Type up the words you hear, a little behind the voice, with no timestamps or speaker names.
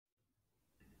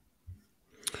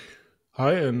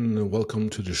Hi, and welcome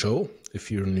to the show. If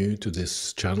you're new to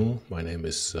this channel, my name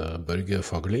is Børge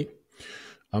Fagerli.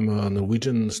 I'm a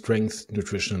Norwegian strength,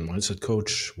 nutrition, and mindset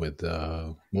coach with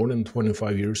more than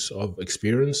 25 years of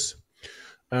experience.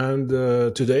 And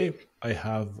today I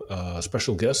have a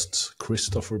special guest,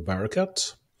 Christopher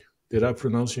Barakat. Did I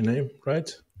pronounce your name right?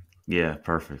 Yeah,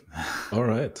 perfect. All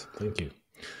right, thank you.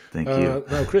 Thank you.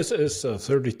 Now, Chris is a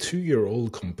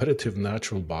 32-year-old competitive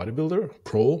natural bodybuilder,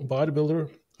 pro bodybuilder,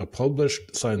 a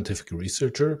published scientific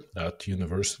researcher at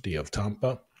University of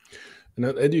Tampa, and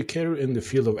an educator in the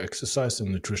field of exercise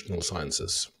and nutritional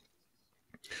sciences.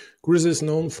 Chris is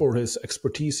known for his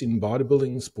expertise in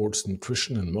bodybuilding, sports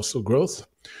nutrition, and muscle growth,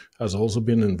 has also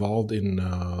been involved in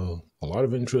a lot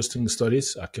of interesting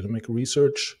studies, academic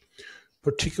research,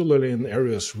 particularly in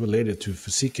areas related to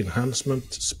physique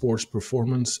enhancement, sports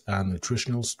performance, and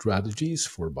nutritional strategies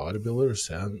for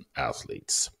bodybuilders and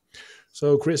athletes.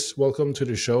 So, Chris, welcome to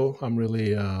the show. I'm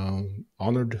really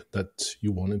honored that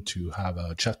you wanted to have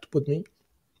a chat with me.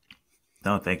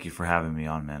 No, thank you for having me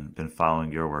on, man. Been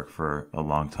following your work for a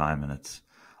long time, and it's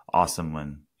awesome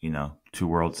when, two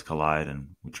worlds collide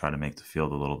and we try to make the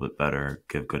field a little bit better,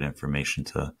 give good information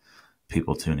to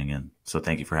people tuning in. So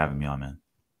thank you for having me on, man.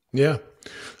 Yeah.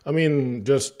 I mean,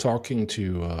 just talking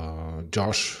to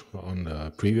Josh on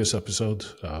the previous episode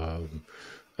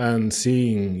and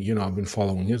seeing, I've been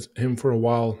following him for a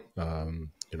while.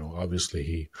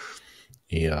 Obviously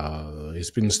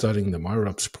he's been studying the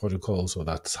myo-reps protocol, so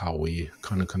that's how we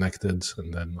kind of connected.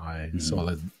 And then I saw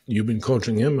that you've been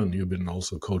coaching him, and you've been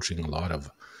also coaching a lot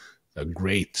of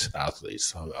great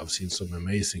athletes. I've seen some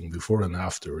amazing before and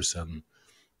afters, and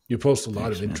you post a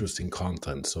lot of interesting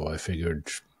content. So I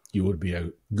figured you would be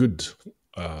a good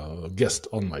guest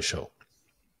on my show.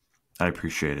 I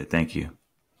appreciate it. Thank you.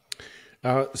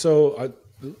 So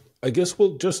I guess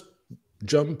we'll just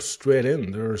jump straight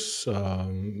in. There's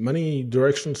many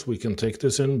directions we can take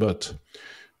this in, but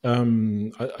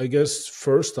I guess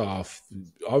first off,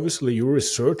 obviously you're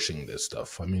researching this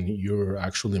stuff. I mean, you're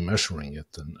actually measuring it,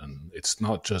 and it's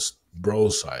not just bro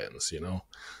science,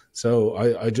 So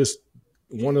I just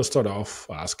want to start off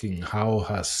asking, how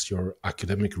has your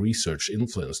academic research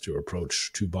influenced your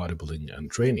approach to bodybuilding and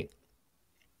training?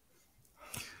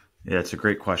 Yeah, it's a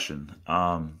great question.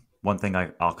 One thing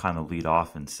I'll kind of lead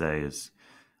off and say is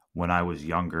when I was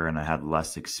younger and I had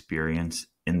less experience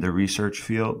in the research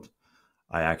field,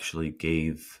 I actually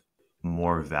gave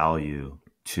more value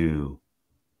to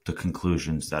the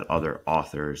conclusions that other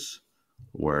authors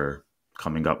were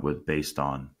coming up with based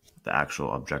on the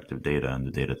actual objective data and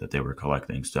the data that they were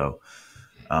collecting. So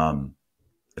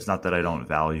it's not that I don't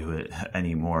value it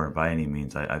anymore by any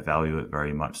means. I value it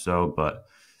very much so, but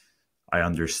I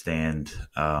understand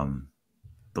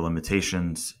the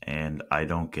limitations, and I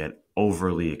don't get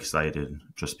overly excited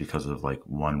just because of like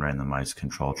one randomized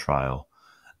control trial.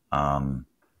 And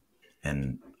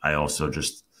I also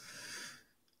just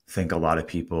think a lot of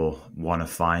people want to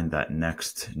find that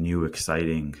next new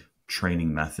exciting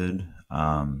training method.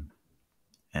 And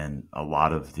a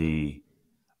lot of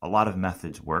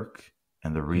methods work,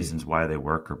 and the reasons why they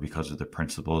work are because of the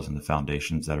principles and the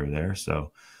foundations that are there.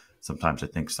 So sometimes I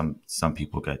think some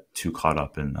people get too caught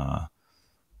up in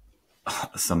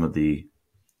some of the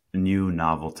new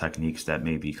novel techniques that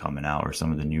may be coming out, or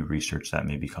some of the new research that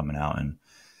may be coming out, and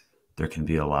there can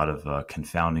be a lot of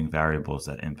confounding variables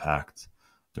that impact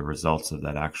the results of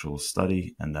that actual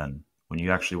study. And then when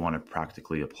you actually want to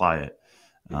practically apply it,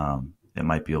 it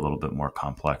might be a little bit more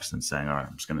complex than saying, all right,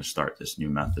 I'm just going to start this new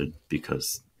method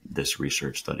because this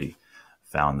research study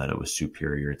found that it was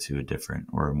superior to a different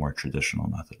or a more traditional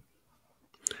method.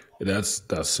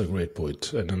 That's a great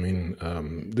point. And I mean,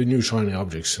 the new shiny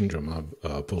object syndrome,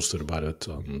 I've posted about it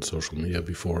on social media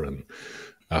before, and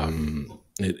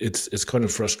it's kind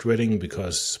of frustrating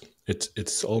because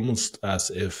it's almost as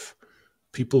if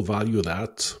people value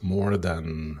that more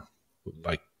than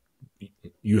like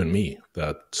you and me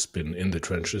that's been in the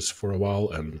trenches for a while.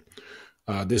 And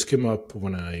this came up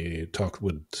when I talked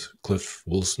with Cliff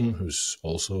Wilson, who's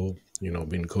also,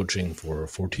 been coaching for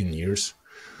 14 years.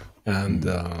 And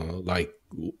like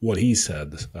what he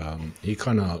said, he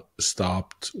kind of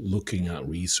stopped looking at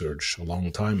research a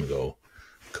long time ago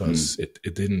because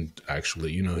it didn't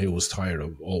actually, he was tired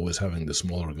of always having the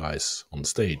smaller guys on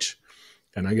stage.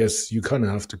 And I guess you kind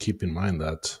of have to keep in mind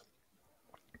that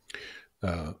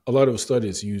a lot of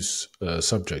studies use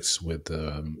subjects with,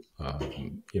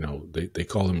 they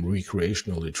call them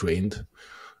recreationally trained.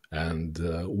 And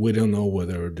we don't know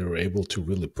whether they're able to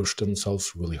really push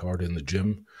themselves really hard in the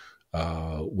gym.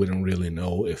 We don't really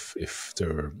know if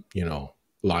their,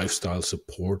 lifestyle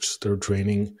supports their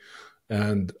training.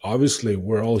 And obviously,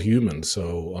 we're all human.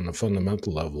 So on a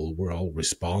fundamental level, we're all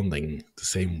responding the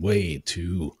same way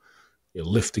to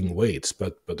lifting weights.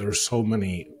 But there's so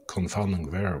many confounding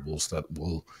variables that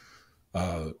will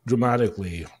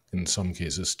dramatically, in some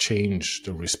cases, change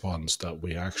the response that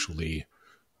we actually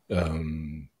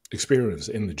experience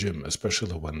in the gym,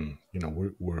 especially when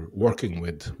we're working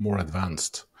with more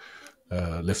advanced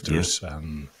lifters,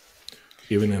 and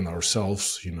even in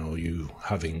ourselves. You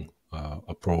having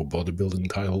a pro bodybuilding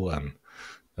title, and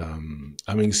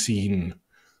having seen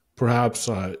perhaps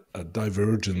a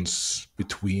divergence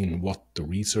between what the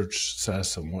research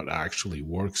says and what actually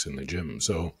works in the gym.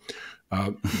 So,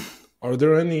 are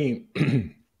there any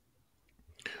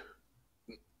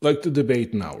like the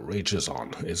debate now rages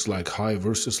on? It's like high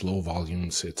versus low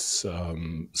volumes. It's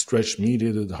stretch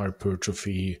mediated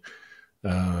hypertrophy,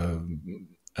 and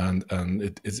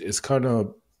it's kind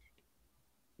of,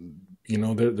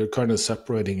 they're kind of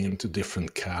separating into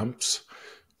different camps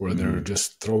where they're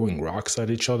just throwing rocks at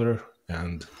each other.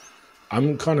 And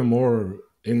I'm kind of more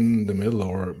in the middle,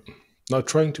 or not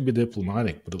trying to be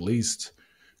diplomatic, but at least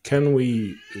can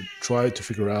we try to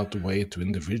figure out a way to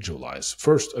individualize?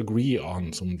 First, agree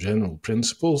on some general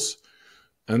principles,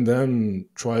 and then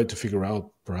try to figure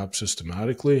out, perhaps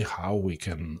systematically, how we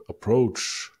can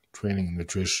approach training and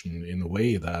nutrition in a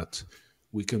way that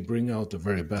we can bring out the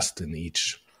very best in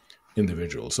each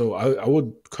individual. So I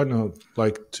would kind of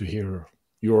like to hear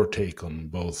your take on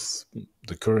both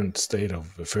the current state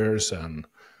of affairs and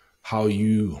how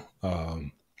you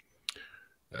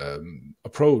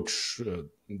approach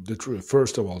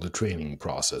first of all the training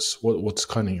process. What's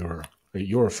kind of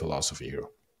your philosophy here?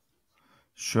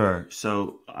 Sure.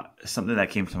 So something that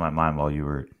came to my mind while you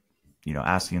were,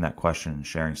 asking that question and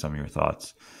sharing some of your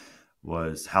thoughts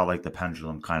was how like the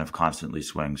pendulum kind of constantly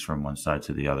swings from one side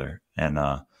to the other. And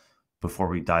before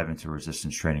we dive into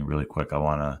resistance training really quick, I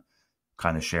want to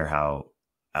kind of share how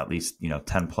at least,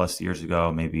 10 plus years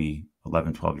ago, maybe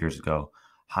 11, 12 years ago,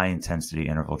 high intensity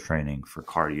interval training for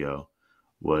cardio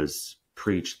was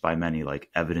preached by many like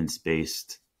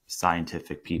evidence-based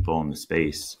scientific people in the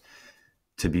space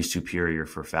to be superior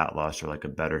for fat loss, or like a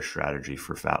better strategy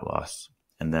for fat loss.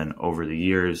 And then over the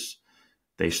years,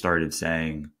 they started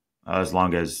saying, as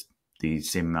long as the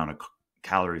same amount of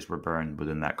calories were burned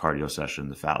within that cardio session,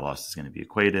 the fat loss is going to be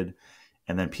equated.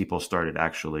 And then people started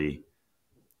actually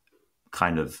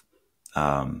kind of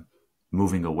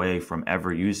moving away from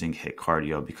ever using HIIT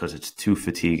cardio because it's too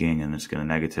fatiguing and it's going to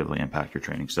negatively impact your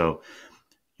training. So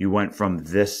you went from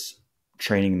this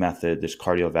training method, this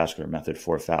cardiovascular method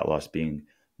for fat loss being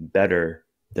better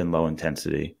than low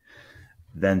intensity,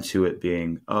 then to it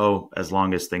being, as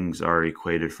long as things are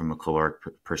equated from a caloric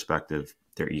perspective,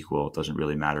 they're equal. It doesn't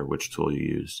really matter which tool you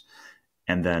use.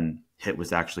 And then HIIT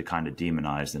was actually kind of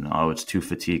demonized, and it's too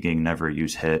fatiguing, never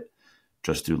use HIIT,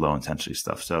 just do low intensity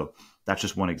stuff. So that's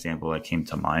just one example that came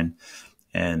to mind.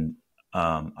 And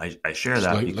I share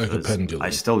that because I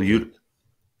still use,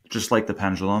 just like the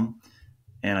pendulum.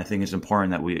 And I think it's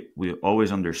important that we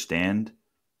always understand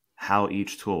how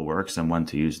each tool works and when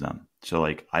to use them. So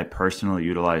like I personally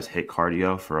utilize HIIT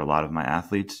cardio for a lot of my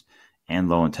athletes and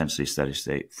low intensity steady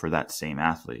state for that same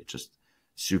athlete, just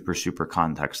super, super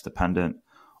context dependent,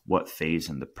 what phase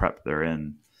in the prep they're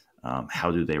in,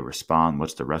 how do they respond,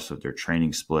 what's the rest of their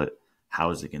training split, how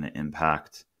is it going to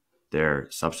impact their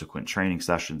subsequent training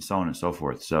sessions, so on and so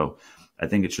forth. So I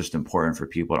think it's just important for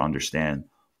people to understand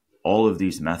all of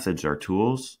these methods are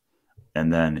tools,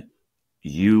 and then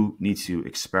you need to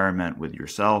experiment with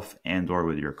yourself and or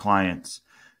with your clients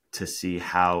to see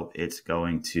how it's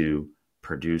going to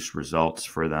produce results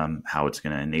for them, how it's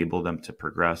going to enable them to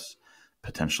progress,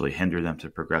 potentially hinder them to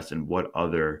progress, and what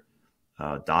other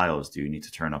dials do you need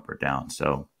to turn up or down.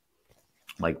 So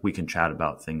like we can chat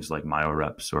about things like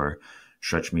myo-reps or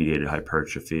stretch mediated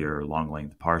hypertrophy or long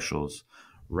length partials,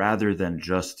 rather than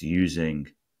just using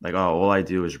like, all I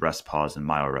do is rest, pause, and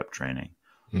myo-rep training.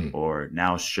 Or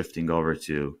now shifting over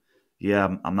to,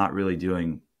 I'm not really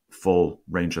doing full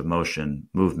range of motion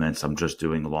movements. I'm just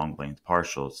doing long length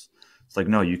partials. It's like,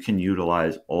 no, you can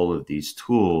utilize all of these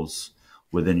tools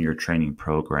within your training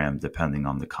program, depending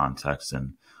on the context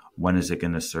and when is it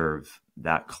going to serve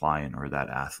that client or that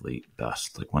athlete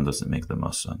best? Like when does it make the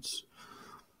most sense?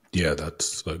 Yeah,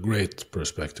 that's a great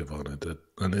perspective on it.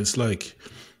 And it's like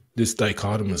this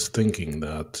dichotomous thinking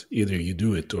that either you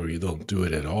do it or you don't do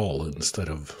it at all, instead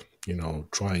of,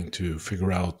 trying to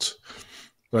figure out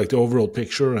like the overall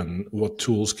picture and what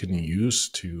tools can you use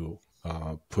to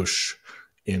push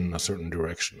in a certain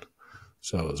direction.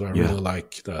 So I really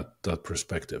like that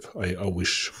perspective. I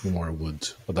wish more would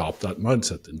adopt that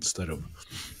mindset instead of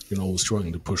always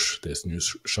trying to push this new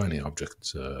shiny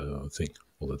object thing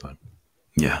all the time.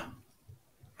 Yeah,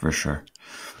 for sure.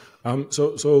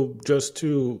 So just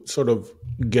to sort of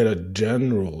get a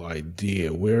general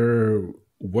idea, where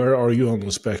are you on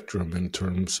the spectrum in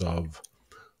terms of,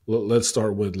 let's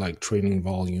start with like training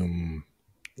volume,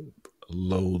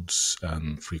 loads,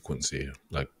 and frequency,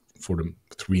 like for the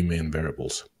three main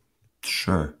variables?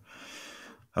 Sure.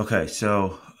 Okay,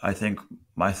 so I think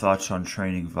my thoughts on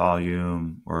training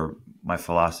volume or my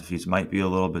philosophies might be a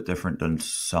little bit different than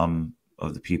some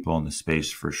of the people in the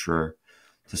space, for sure,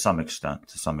 to some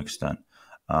extent.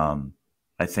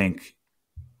 I think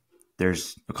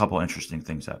there's a couple interesting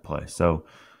things at play. So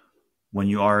when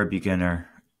you are a beginner,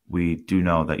 we do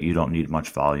know that you don't need much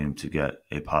volume to get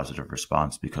a positive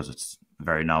response because it's a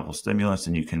very novel stimulus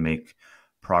and you can make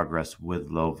progress with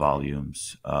low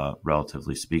volumes,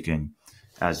 relatively speaking.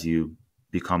 As you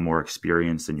become more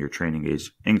experienced and your training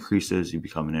age increases, you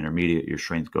become an intermediate, your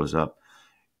strength goes up.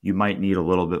 You might need a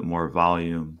little bit more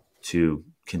volume to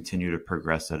continue to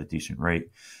progress at a decent rate.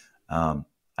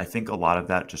 I think a lot of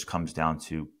that just comes down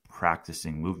to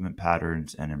practicing movement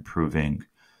patterns and improving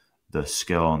the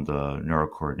skill and the neural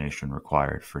coordination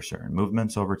required for certain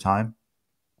movements over time.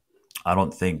 I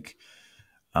don't think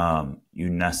you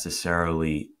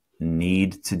necessarily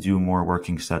need to do more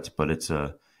working sets, but it's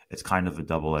kind of a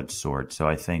double-edged sword. So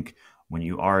I think when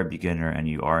you are a beginner and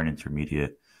you are an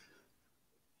intermediate,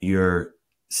 your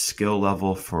skill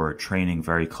level for training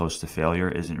very close to failure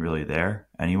isn't really there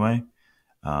anyway.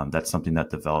 That's something that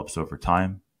develops over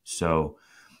time. So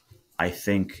I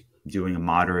think doing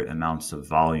moderate amounts of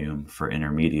volume for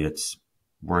intermediates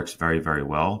works very, very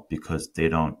well because they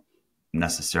don't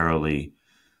necessarily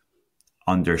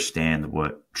understand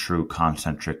what true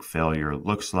concentric failure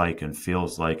looks like and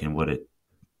feels like and what it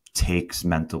takes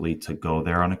mentally to go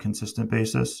there on a consistent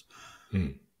basis.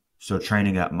 So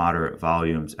training at moderate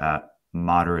volumes at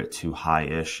moderate to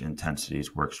high-ish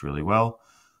intensities works really well.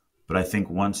 But I think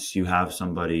once you have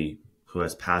somebody who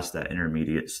has passed that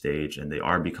intermediate stage and they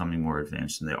are becoming more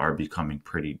advanced and they are becoming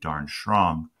pretty darn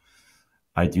strong,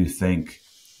 I do think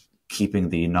keeping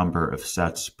the number of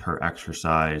sets per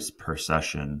exercise, per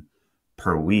session,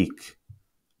 per week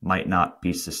might not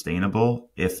be sustainable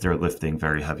if they're lifting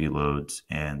very heavy loads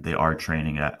and they are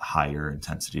training at higher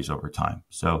intensities over time.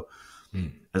 So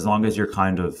as long as you're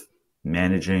kind of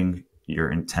managing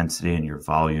your intensity and your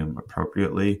volume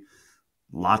appropriately,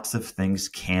 lots of things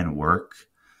can work.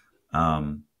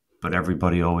 But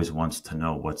everybody always wants to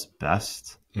know what's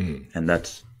best. And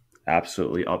that's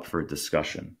absolutely up for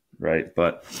discussion, right?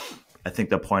 But I think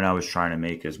the point I was trying to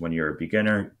make is when you're a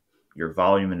beginner, your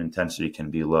volume and intensity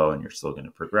can be low and you're still going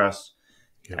to progress.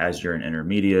 Yeah. As you're an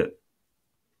intermediate,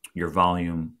 your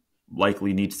volume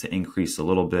likely needs to increase a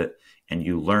little bit and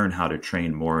you learn how to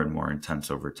train more and more intense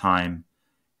over time.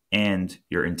 And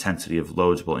your intensity of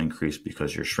loads will increase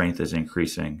because your strength is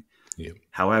increasing. Yeah.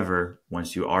 However,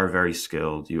 once you are very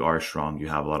skilled, you are strong, you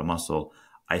have a lot of muscle,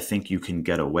 I think you can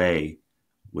get away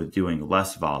with doing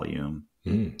less volume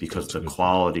because the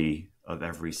quality of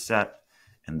every set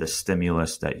and the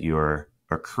stimulus that you're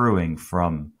accruing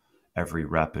from every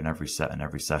rep and every set and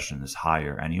every session is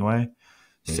higher anyway.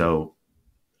 So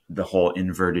the whole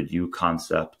inverted U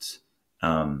concept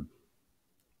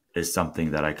is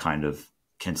something that I kind of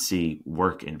can see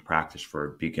work in practice for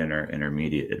beginner,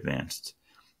 intermediate, advanced.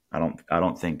 I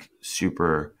don't think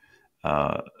your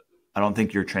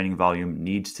training volume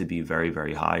needs to be very,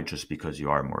 very high just because you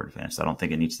are more advanced. I don't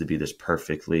think it needs to be this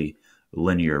perfectly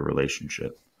linear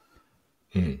relationship.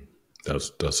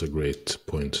 That's a great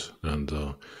point.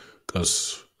 And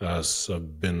because as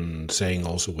I've been saying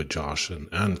also with Josh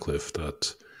and Cliff,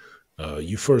 that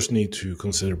you first need to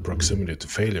consider proximity to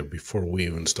failure before we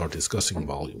even start discussing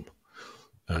volume.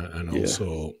 And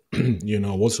also,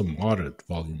 what's a moderate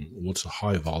volume? What's a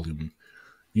high volume?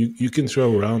 You can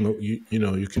throw around,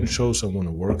 you can show someone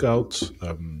a workout.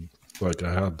 Like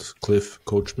I had Cliff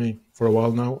coach me for a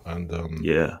while now. And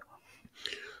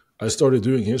I started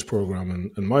doing his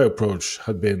program. And my approach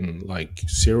had been like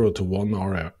 0 to 1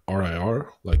 RIR,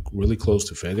 like really close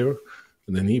to failure.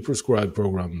 And then he prescribed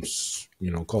programs,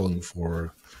 calling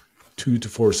for 2 to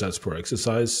 4 sets per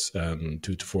exercise and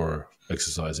 2 to 4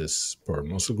 exercises per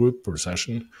muscle group per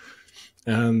session.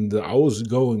 And I was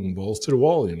going balls to the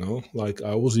wall, like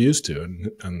I was used to.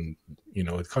 And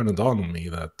it kind of dawned on me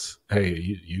that,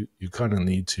 hey, you kind of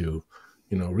need to,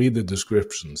 read the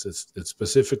descriptions. It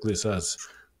specifically says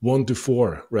 1 to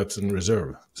 4 reps in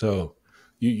reserve. So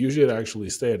you should actually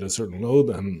stay at a certain load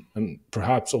and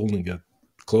perhaps only get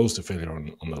close to failure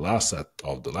on the last set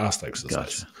of the last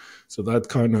exercise. Gotcha. So that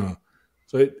kind of,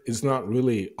 it's not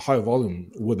really high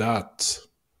volume with that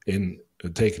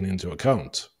taken into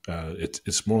account.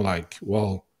 It's more like,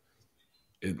 well,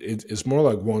 it's more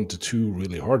like 1 to 2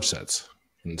 really hard sets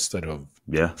instead of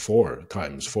 4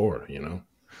 times 4, you know.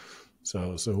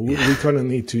 So we kind of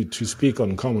need to speak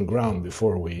on common ground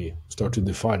before we start to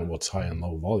define what's high and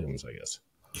low volumes, I guess.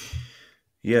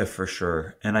 Yeah, for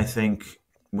sure. And I think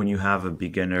when you have a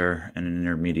beginner and an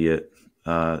intermediate,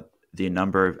 the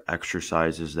number of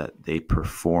exercises that they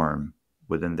perform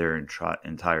within their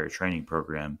entire training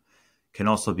program can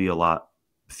also be a lot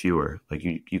fewer. Like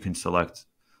you can select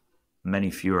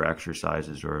many fewer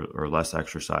exercises or less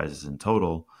exercises in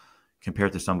total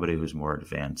compared to somebody who's more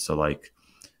advanced. So like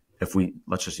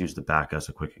let's just use the back as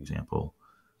a quick example.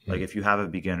 Like if you have a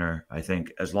beginner, I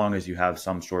think as long as you have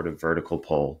some sort of vertical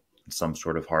pull, some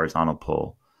sort of horizontal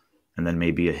pull, and then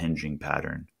maybe a hinging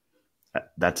pattern,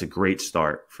 that's a great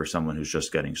start for someone who's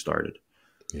just getting started.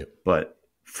 Yep. But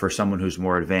for someone who's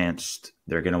more advanced,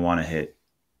 they're going to want to hit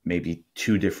maybe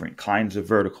 2 different kinds of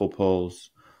vertical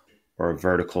pulls, or a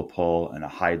vertical pull and a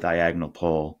high diagonal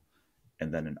pull,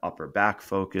 and then an upper back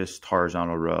focused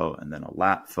horizontal row, and then a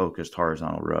lat focused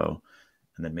horizontal row,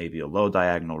 and then maybe a low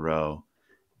diagonal row,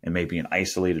 and maybe an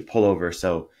isolated pullover.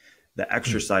 So the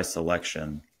exercise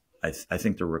selection, I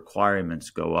think the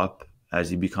requirements go up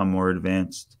as you become more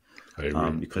advanced,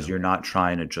 because you're not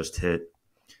trying to just hit,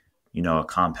 a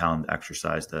compound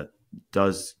exercise that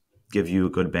does give you a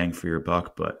good bang for your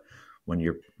buck. But when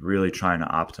you're really trying to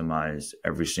optimize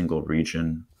every single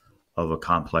region of a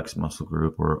complex muscle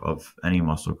group or of any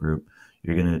muscle group,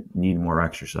 you're going to need more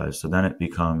exercise. So then it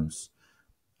becomes,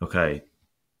 okay,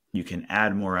 you can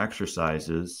add more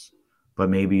exercises, but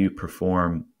maybe you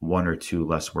perform 1 or 2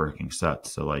 less working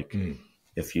sets. So like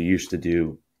if you used to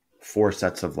do 4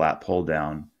 sets of lat pull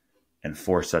down and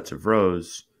 4 sets of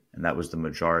rows, and that was the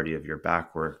majority of your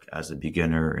back work as a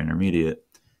beginner or intermediate,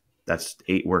 that's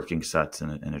 8 working sets in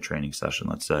a training session,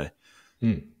 let's say.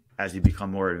 As you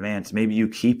become more advanced, maybe you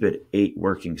keep it 8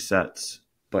 working sets,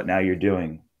 but now you're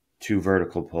doing 2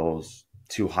 vertical pulls,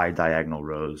 2 high diagonal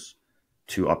rows,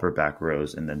 2 upper back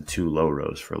rows, and then 2 low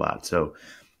rows for lat. So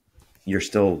you're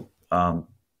still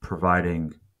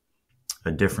providing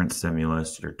a different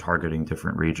stimulus. You're targeting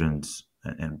different regions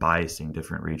and biasing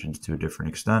different regions to a different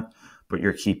extent, but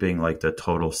you're keeping like the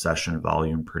total session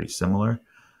volume pretty similar.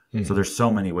 So there's so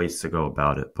many ways to go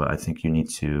about it, but I think you need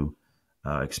to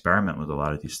experiment with a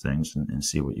lot of these things and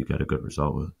see what you get a good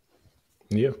result with.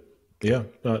 Yeah.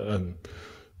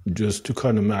 Just to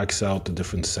kind of max out the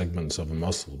different segments of a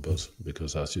muscle,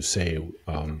 because as you say,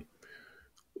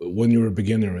 when you're a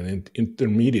beginner and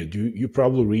intermediate, you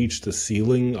probably reach the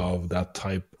ceiling of that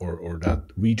type or that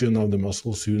region of the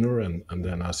muscle sooner, and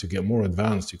then as you get more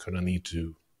advanced, you kind of need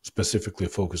to specifically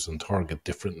focus and target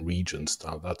different regions.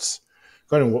 Now that's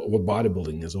kind of what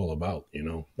bodybuilding is all about,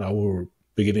 Now we're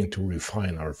beginning to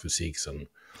refine our physiques, and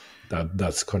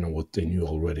that's kind of what they knew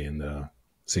already in the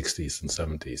 60s and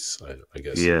 70s, I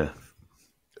guess. Yeah,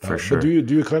 for sure. But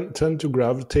do you tend to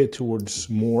gravitate towards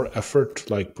more effort,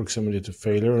 like proximity to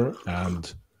failure,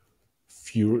 and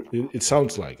fewer? It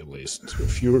sounds like, at least,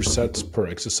 fewer sets per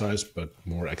exercise, but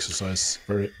more exercise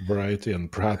variety,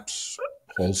 and perhaps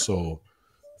also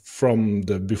from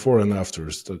the before and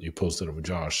afters that you posted of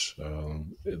Josh,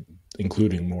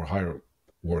 including more higher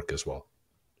work as well.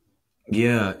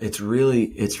 Yeah, it's really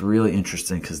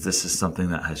interesting because this is something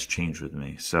that has changed with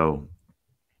me. So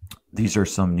these are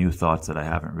some new thoughts that I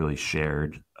haven't really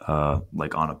shared,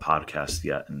 like on a podcast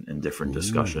yet in different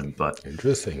discussion. But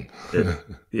interesting.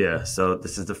 Yeah. So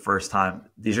this is the first time.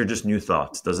 These are just new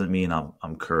thoughts. Doesn't mean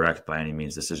I'm correct by any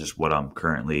means. This is just what I'm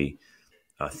currently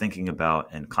thinking about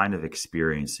and kind of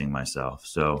experiencing myself.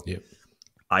 So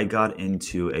I got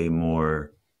into a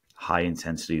more high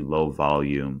intensity, low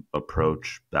volume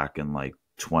approach back in like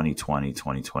 2020,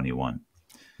 2021.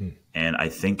 And I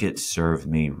think it served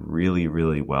me really,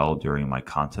 really well during my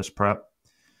contest prep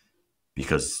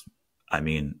because,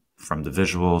 from the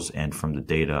visuals and from the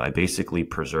data, I basically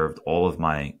preserved all of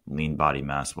my lean body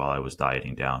mass while I was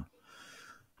dieting down.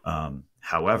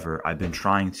 However, I've been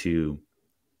trying to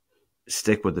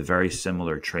stick with a very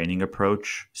similar training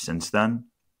approach since then,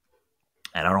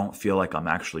 and I don't feel like I'm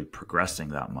actually progressing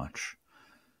that much.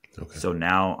 Okay. So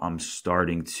now I'm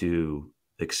starting to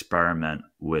experiment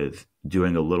with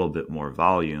doing a little bit more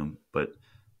volume, but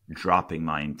dropping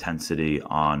my intensity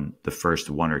on the first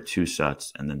 1 or 2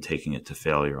 sets and then taking it to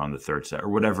failure on the 3rd set or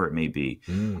whatever it may be.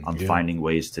 I'm finding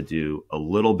ways to do a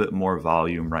little bit more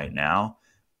volume right now.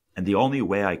 And the only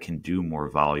way I can do more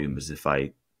volume is if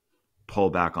I pull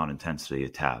back on intensity a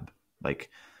tab. Like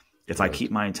if I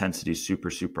keep my intensity super,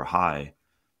 super high,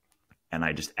 and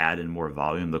I just add in more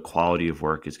volume, the quality of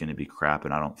work is going to be crap.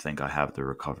 And I don't think I have the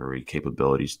recovery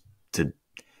capabilities to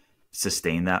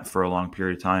sustain that for a long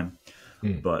period of time.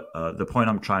 But the point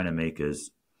I'm trying to make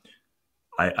is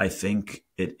I think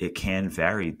it can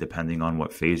vary depending on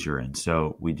what phase you're in.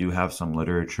 So we do have some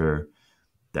literature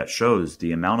that shows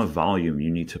the amount of volume you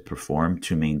need to perform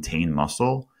to maintain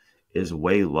muscle is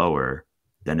way lower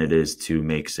than it is to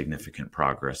make significant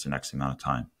progress in X amount of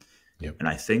time. Yep. And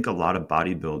I think a lot of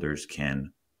bodybuilders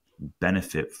can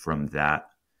benefit from that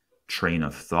train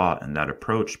of thought and that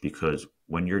approach, because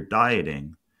when you're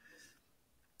dieting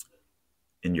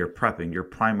and you're prepping, your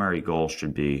primary goal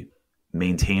should be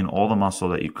maintain all the muscle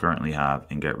that you currently have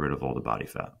and get rid of all the body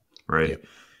fat, right? Yep.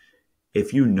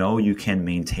 If you know you can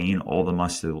maintain all the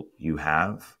muscle you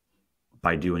have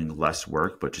by doing less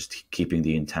work, but just keeping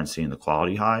the intensity and the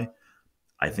quality high,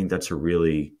 I think that's a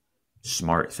really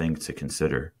smart thing to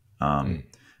consider.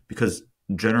 Because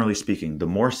generally speaking, the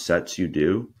more sets you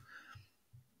do,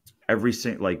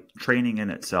 like training in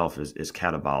itself is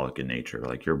catabolic in nature.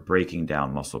 Like you're breaking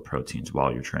down muscle proteins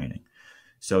while you're training.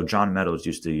 So John Meadows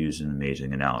used to use an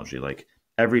amazing analogy. Like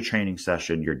every training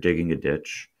session, you're digging a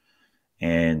ditch,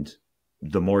 and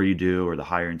the more you do or the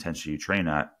higher intensity you train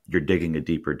at, you're digging a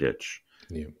deeper ditch.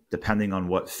 Yeah. Depending on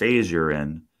what phase you're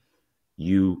in,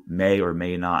 you may or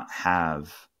may not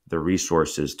have the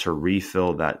resources to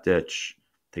refill that ditch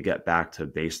to get back to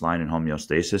baseline and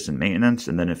homeostasis and maintenance.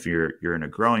 And then if you're in a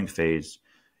growing phase,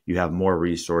 you have more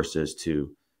resources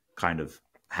to kind of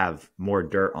have more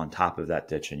dirt on top of that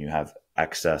ditch, and you have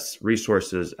excess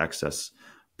resources, excess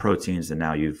proteins, and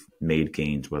now you've made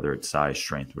gains, whether it's size,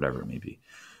 strength, whatever it may be.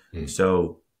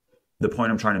 So the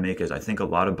point I'm trying to make is I think a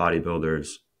lot of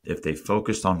bodybuilders, if they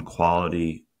focused on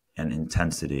quality and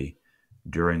intensity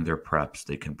during their preps,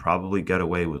 they can probably get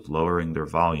away with lowering their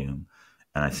volume.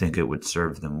 And I think it would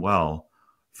serve them well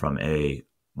from a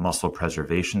muscle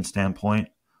preservation standpoint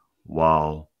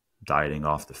while dieting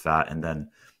off the fat. And then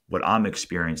what I'm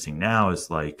experiencing now is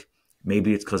like,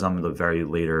 maybe it's because I'm in the very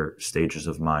later stages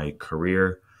of my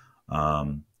career.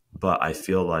 But I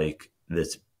feel like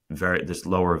this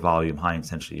lower volume, high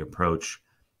intensity approach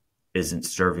isn't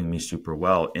serving me super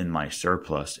well in my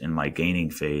surplus, in my gaining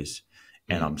phase.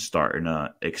 And I'm starting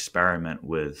to experiment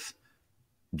with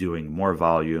doing more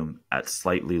volume at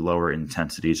slightly lower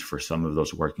intensities for some of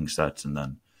those working sets, and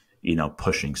then,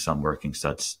 pushing some working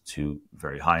sets to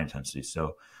very high intensity.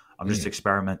 So I'm just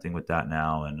experimenting with that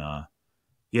now. And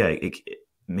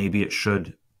maybe it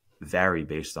should vary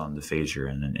based on the phase you're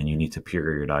in, and you need to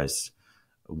periodize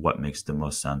what makes the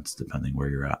most sense depending where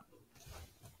you're at.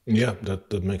 Yeah,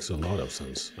 that makes a lot of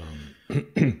sense.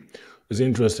 It's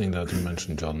interesting that you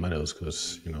mentioned John Meadows,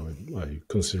 because I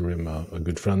consider him a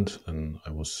good friend, and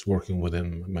I was working with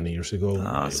him many years ago.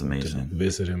 That's amazing.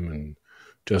 Visit him, and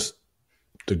just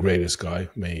the greatest guy.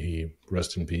 May he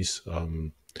rest in peace.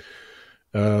 And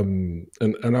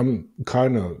I'm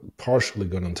kind of partially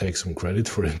going to take some credit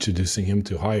for introducing him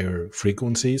to higher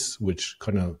frequencies, which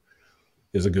kind of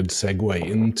is a good segue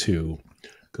into,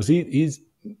 because he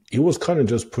was kind of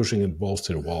just pushing it balls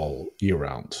to the wall year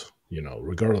round,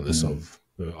 regardless of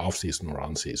off season or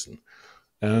on season.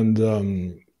 And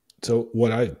so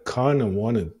what I kind of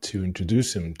wanted to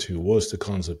introduce him to was the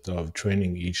concept of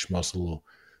training each muscle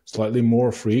slightly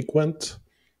more frequent,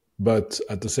 but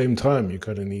at the same time, you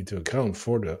kind of need to account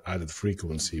for the added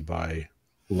frequency by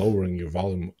lowering your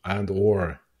volume and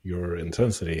or your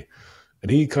intensity.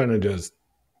 And he kind of just,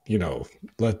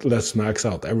 let's max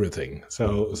out everything.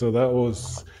 So that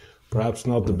was perhaps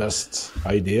not the best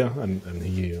idea. And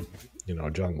he,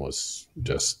 John was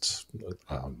just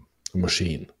a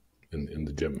machine in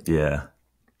the gym. Yeah.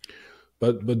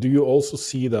 But do you also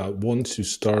see that once you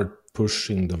start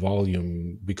pushing the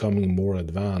volume, becoming more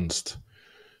advanced,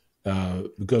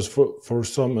 because for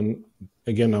some, and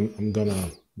again, I'm going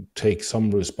to take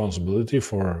some responsibility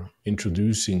for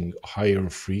introducing higher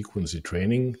frequency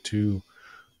training to,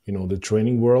 the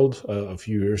training world a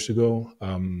few years ago.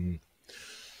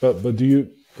 But do you,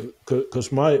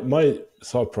 because my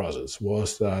thought process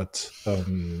was that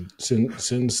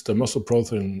since the muscle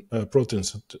protein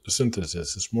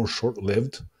synthesis is more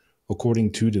short-lived,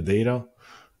 according to the data,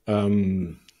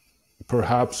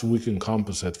 perhaps we can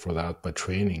compensate for that by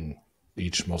training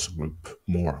each muscle group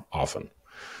more often.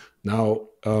 Now,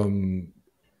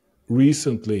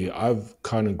 recently, I've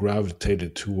kind of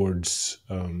gravitated towards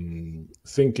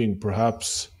thinking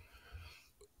perhaps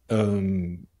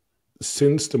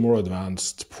since the more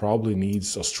advanced probably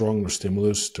needs a stronger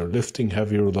stimulus, they're lifting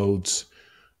heavier loads,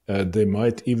 they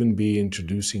might even be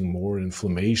introducing more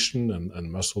inflammation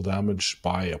and muscle damage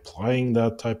by applying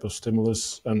that type of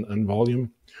stimulus and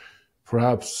volume.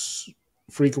 Perhaps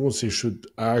frequency should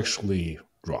actually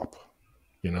drop,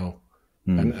 you know.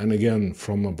 And again,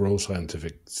 from a bro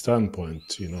scientific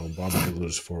standpoint, you know,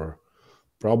 bodybuilders for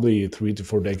probably 3 to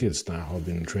 4 decades now have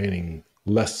been training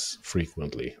less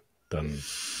frequently than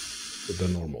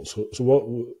normal. So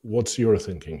what's your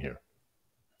thinking here?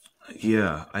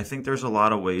 Yeah, I think there's a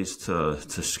lot of ways to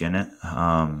skin it.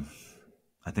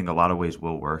 I think a lot of ways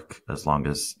will work as long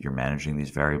as you're managing these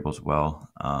variables well.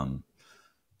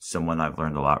 Someone I've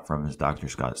learned a lot from is Dr.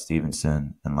 Scott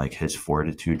Stevenson, and like his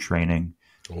fortitude training.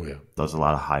 Oh yeah, does a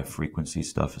lot of high frequency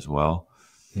stuff as well.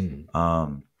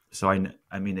 So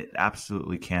I mean, it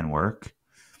absolutely can work,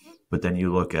 but then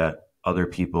you look at other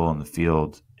people in the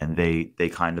field, and they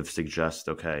kind of suggest,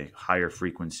 okay, higher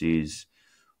frequencies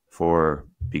for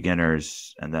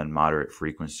beginners, and then moderate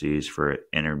frequencies for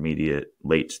intermediate,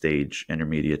 late stage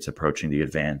intermediates approaching the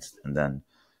advanced, and then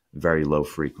very low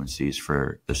frequencies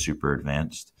for the super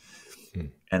advanced.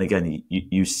 And again,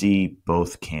 you see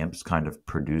both camps kind of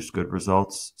produce good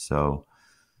results. So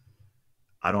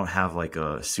I don't have like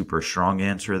a super strong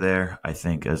answer there. I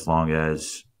think as long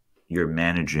as you're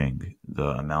managing the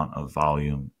amount of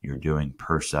volume you're doing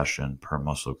per session, per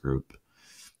muscle group,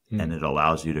 and it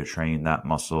allows you to train that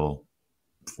muscle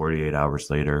 48 hours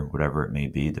later, whatever it may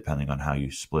be, depending on how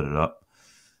you split it up,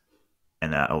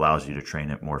 and that allows you to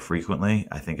train it more frequently,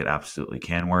 I think it absolutely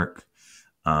can work.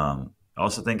 I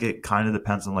also think it kind of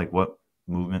depends on like what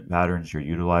movement patterns you're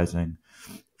utilizing.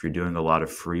 If you're doing a lot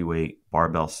of free weight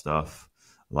barbell stuff,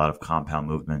 a lot of compound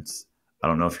movements, I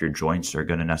don't know if your joints are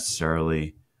going to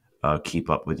necessarily keep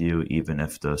up with you, even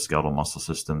if the skeletal muscle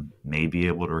system may be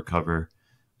able to recover.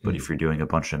 But if you're doing a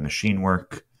bunch of machine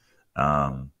work,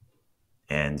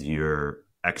 and your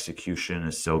execution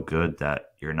is so good that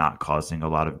you're not causing a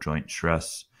lot of joint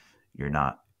stress, you're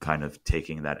not kind of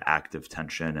taking that active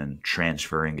tension and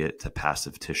transferring it to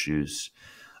passive tissues,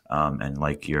 and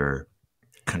like your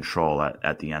control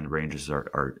at the end ranges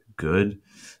are good,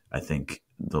 I think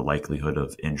the likelihood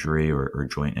of injury or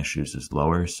joint issues is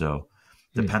lower. So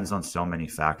depends on so many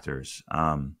factors.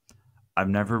 I've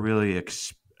never really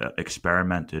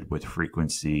experimented with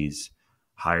frequencies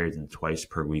higher than twice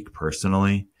per week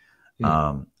personally.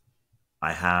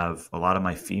 I have a lot of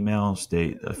my female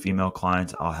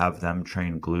clients, I'll have them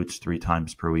train glutes 3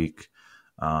 times per week.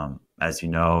 As you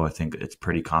know, I think it's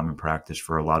pretty common practice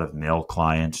for a lot of male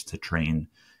clients to train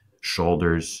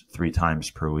shoulders 3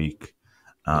 times per week.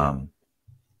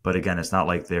 But again, it's not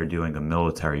like they're doing a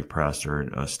military press or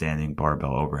a standing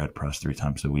barbell overhead press 3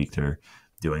 times a week. They're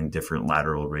doing different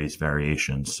lateral raise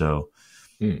variations. So,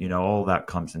 you know, all that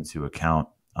comes into account.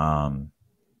 And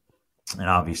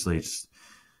obviously it's,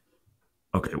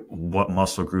 okay, what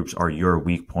muscle groups are your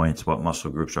weak points? What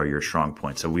muscle groups are your strong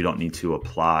points? So we don't need to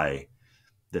apply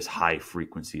this high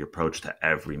frequency approach to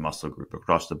every muscle group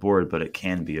across the board, but it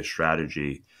can be a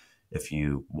strategy if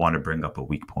you want to bring up a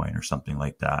weak point or something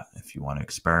like that. If you want to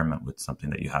experiment with something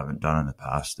that you haven't done in the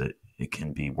past, it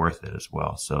can be worth it as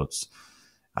well. So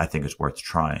I think it's worth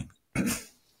trying.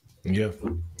 Yeah.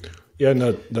 Yeah, and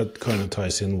that kind of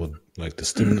ties in with like the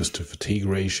stimulus to fatigue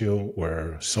ratio,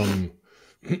 where some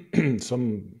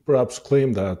perhaps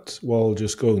claim that, well,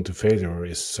 just going to failure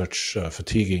is such a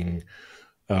fatiguing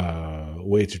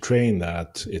way to train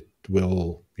that it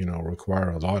will, you know,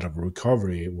 require a lot of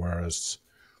recovery, whereas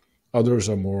others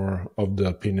are more of the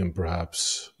opinion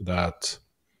perhaps that,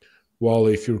 well,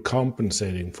 if you're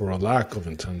compensating for a lack of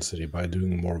intensity by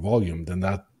doing more volume, then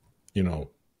that, you know,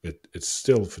 it's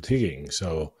still fatiguing.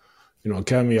 So, you know,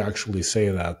 can we actually say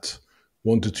that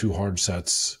 1 to 2 hard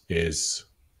sets is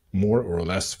more or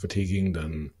less fatiguing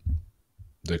than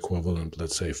the equivalent,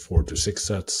 let's say 4 to 6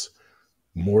 sets?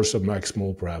 More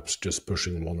submaximal, perhaps just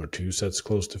pushing 1 or 2 sets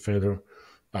close to failure.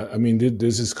 I mean,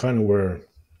 this is kind of where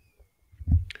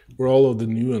all of the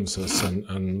nuances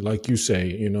and like you say,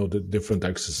 you know, the different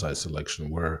exercise selection,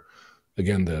 where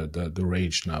again the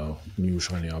rage now, new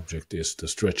shiny object, is the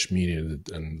stretch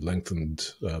mediated and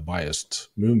lengthened biased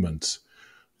movements.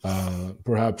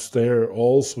 Perhaps they're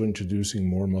also introducing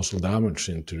more muscle damage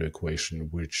into the equation,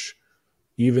 which,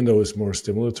 even though it's more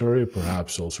stimulatory,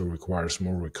 perhaps also requires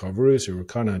more recovery. So you're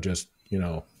kind of just, you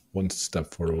know, 1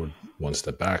 step forward, 1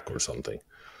 step back or something.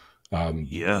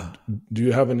 Yeah. Do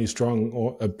you have any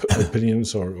strong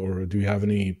opinions or do you have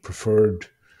any preferred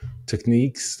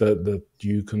techniques that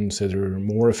you consider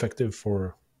more effective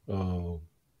for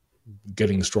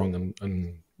getting strong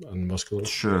and muscular?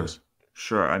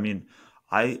 Sure. I mean,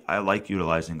 I like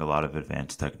utilizing a lot of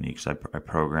advanced techniques. I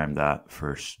program that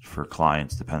for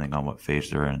clients depending on what phase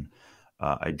they're in.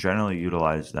 I generally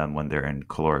utilize them when they're in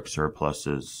caloric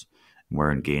surpluses, and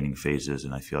we're in gaining phases,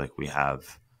 and I feel like we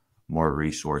have more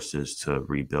resources to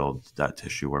rebuild that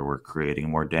tissue where we're creating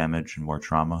more damage and more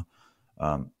trauma.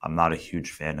 I'm not a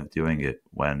huge fan of doing it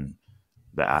when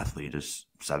the athlete is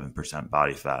 7%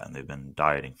 body fat and they've been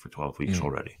dieting for 12 weeks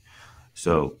already.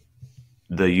 So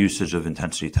the usage of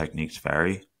intensity techniques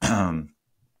vary.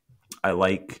 I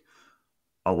like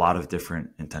a lot of different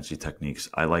intensity techniques.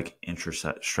 I like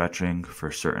intraset stretching for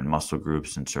certain muscle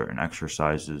groups and certain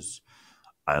exercises.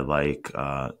 I like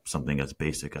something as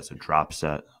basic as a drop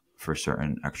set for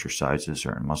certain exercises,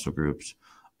 certain muscle groups.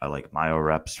 I like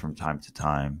myo-reps from time to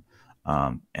time.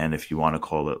 And if you want to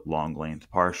call it long length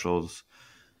partials,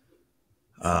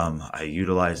 I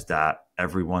utilize that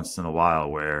every once in a while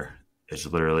where it's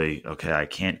literally, okay, I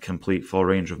can't complete full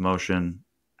range of motion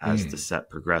as the set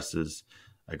progresses.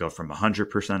 I go from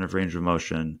 100% of range of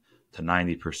motion to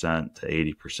 90% to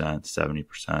 80%,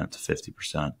 70% to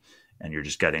 50%. And you're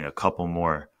just getting a couple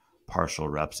more partial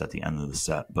reps at the end of the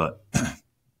set. But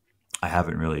I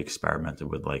haven't really experimented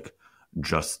with like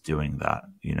just doing that,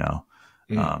 you know.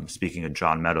 Speaking of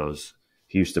John Meadows,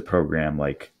 he used to program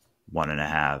like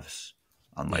 1.5s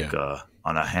on like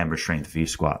on a hammer strength V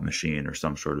squat machine or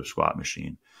some sort of squat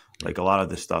machine. Like a lot of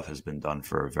this stuff has been done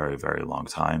for a very, very long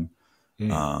time.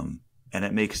 And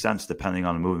it makes sense depending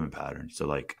on the movement pattern. So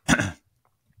like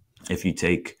if you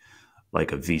take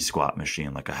like a V squat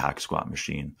machine, like a hack squat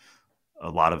machine, a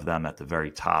lot of them at the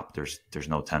very top, there's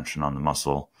no tension on the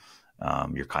muscle.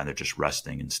 You're kind of just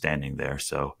resting and standing there.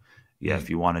 So yeah,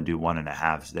 if you want to do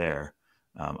 1.5s there,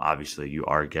 obviously you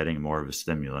are getting more of a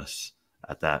stimulus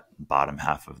at that bottom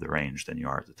half of the range than you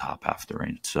are at the top half of the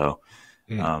range. So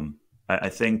I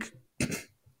think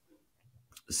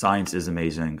science is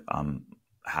amazing. I'm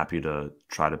happy to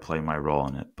try to play my role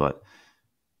in it, but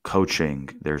coaching,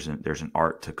 there's an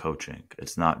art to coaching.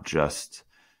 It's not just,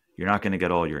 you're not going to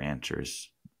get all your answers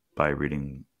by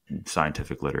reading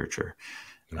scientific literature.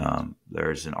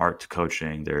 There's an art to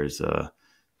coaching. There's a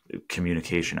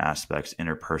communication aspects,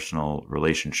 interpersonal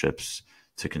relationships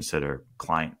to consider,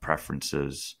 client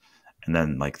preferences, and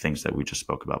then like things that we just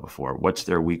spoke about before. What's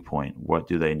their weak point? What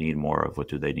do they need more of? What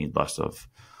do they need less of?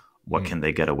 What can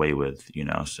they get away with? You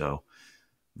know, so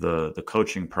the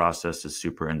coaching process is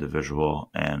super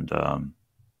individual. And,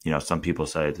 you know, some people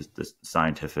say this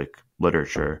scientific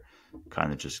literature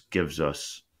kind of just gives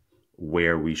us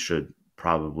where we should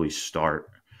probably start,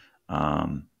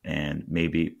 and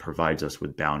maybe provides us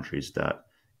with boundaries that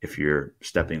if you're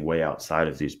stepping way outside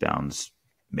of these bounds,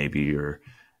 maybe you're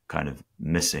kind of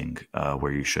missing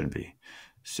where you should be.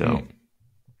 So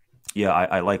yeah,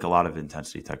 I like a lot of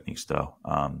intensity techniques though.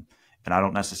 And I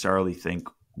don't necessarily think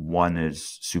one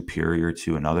is superior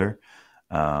to another.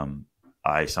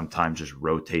 I sometimes just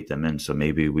rotate them in. So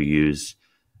maybe we use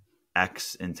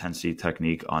X intensity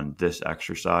technique on this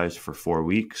exercise for 4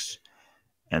 weeks.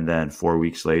 And then 4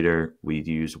 weeks later, we'd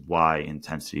use Y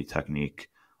intensity technique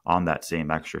on that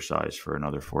same exercise for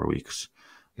another 4 weeks.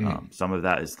 Some of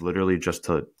that is literally just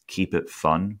to keep it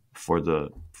fun for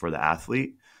the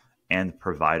athlete and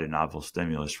provide a novel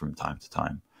stimulus from time to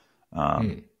time.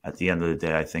 At the end of the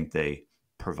day, I think they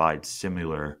provide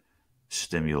similar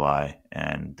stimuli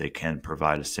and they can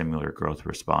provide a similar growth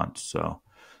response. So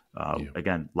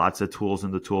again, lots of tools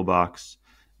in the toolbox,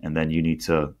 and then you need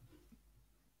to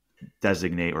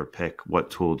designate or pick what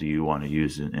tool do you want to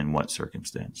use in what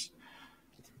circumstance.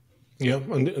 Yeah,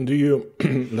 and do you,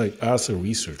 like as a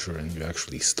researcher and you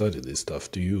actually study this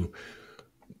stuff, do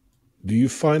you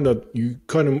find that you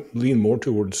kind of lean more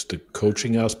towards the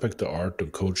coaching aspect, the art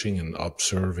of coaching and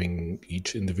observing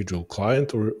each individual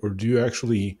client, or do you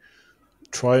actually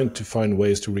try to find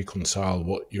ways to reconcile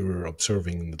what you're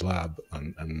observing in the lab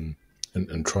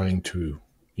and trying to,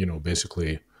 you know,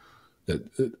 basically,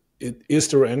 is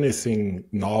there anything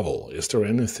novel? Is there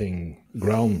anything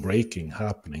groundbreaking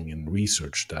happening in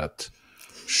research that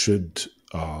should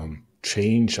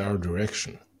change our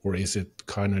direction? Or is it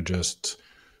kind of just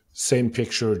same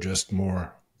picture, just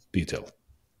more detail?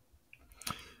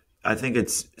 I think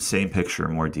it's same picture,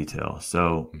 more detail.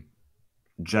 So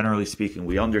generally speaking,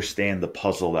 we understand the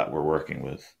puzzle that we're working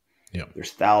with. Yeah.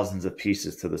 There's thousands of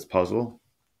pieces to this puzzle.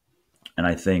 And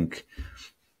I think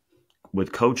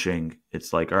with coaching,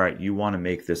 it's like, all right, you want to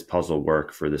make this puzzle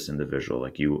work for this individual.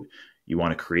 Like you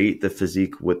want to create the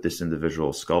physique with this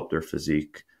individual, sculpt their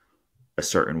physique a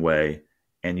certain way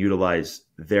and utilize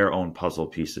their own puzzle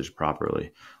pieces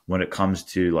properly. When it comes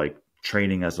to like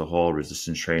training as a whole,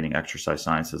 resistance training, exercise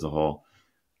science as a whole,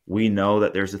 we know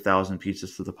that there's 1,000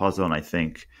 pieces to the puzzle. And I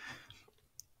think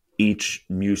each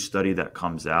new study that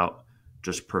comes out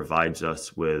just provides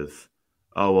us with,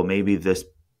 oh, well, maybe this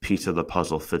piece of the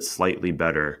puzzle fits slightly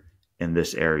better in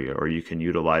this area, or you can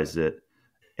utilize it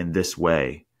in this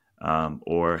way.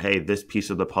 Or, hey, this piece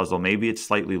of the puzzle, maybe it's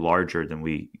slightly larger than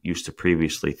we used to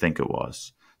previously think it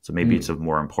was. So maybe it's of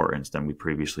more importance than we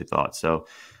previously thought. So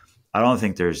I don't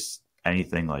think there's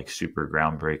anything like super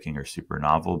groundbreaking or super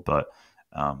novel, but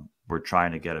we're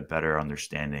trying to get a better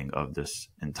understanding of this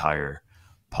entire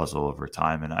puzzle over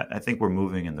time. And I think we're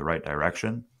moving in the right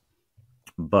direction.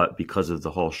 But because of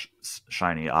the whole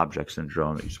shiny object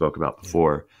syndrome that you spoke about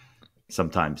before,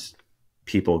 sometimes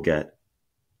people get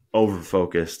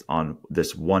over-focused on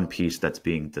this one piece that's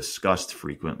being discussed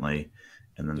frequently,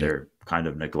 and then they're kind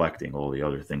of neglecting all the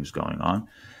other things going on.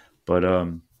 But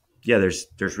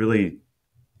there's really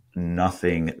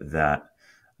nothing that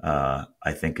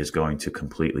I think is going to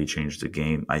completely change the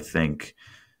game. I think,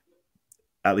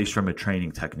 at least from a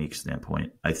training technique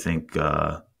standpoint, I think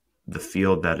the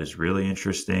field that is really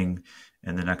interesting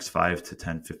in the next 5 to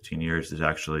 10, 15 years is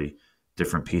actually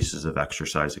different pieces of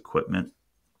exercise equipment.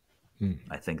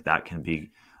 I think that can be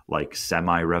like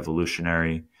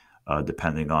semi-revolutionary,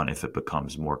 depending on if it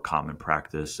becomes more common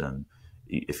practice and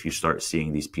if you start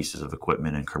seeing these pieces of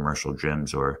equipment in commercial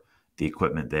gyms or the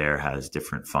equipment there has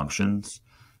different functions.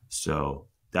 So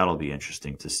that'll be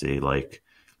interesting to see. Like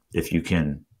if you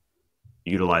can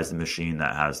utilize the machine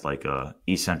that has like a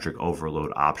eccentric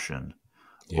overload option,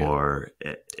 or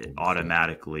it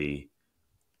automatically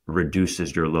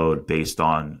reduces your load based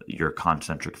on your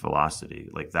concentric velocity.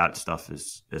 Like that stuff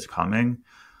is coming,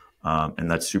 and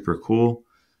that's super cool.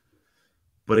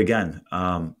 But again,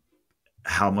 how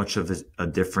much of a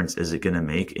difference is it going to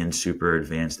make in super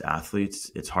advanced athletes?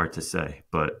 It's hard to say.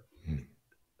 But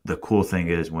the cool thing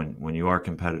is when you are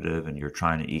competitive and you're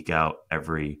trying to eke out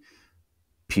every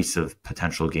piece of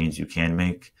potential gains you can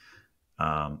make,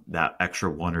 that extra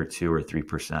 1 or 2 or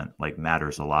 3% like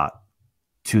matters a lot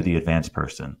to the advanced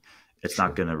person. It's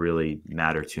not going to really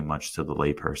matter too much to the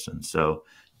lay person. So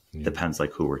it depends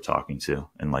like who we're talking to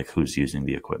and like who's using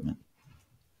the equipment.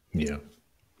 Yeah.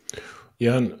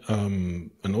 Yeah.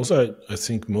 And also I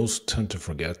think most tend to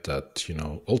forget that,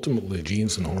 ultimately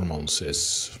genes and hormones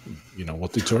is,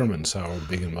 what determines how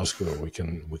big and muscular we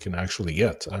can actually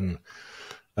get. And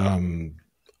I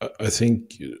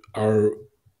think our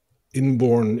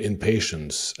inborn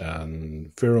impatience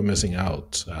and fear of missing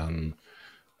out and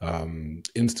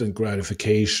instant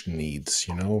gratification needs,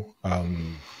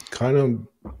 kind of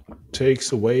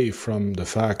takes away from the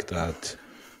fact that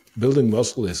building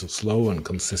muscle is a slow and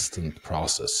consistent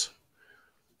process.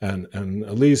 And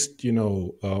at least,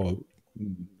 looking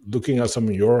at some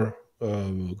of your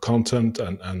content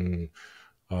and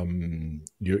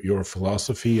your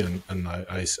philosophy, and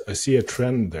I see a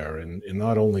trend there in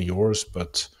not only yours,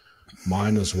 but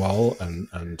mine as well,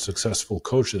 and successful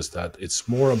coaches, that it's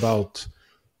more about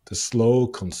the slow,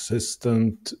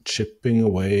 consistent chipping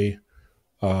away,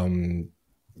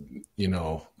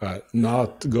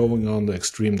 not going on the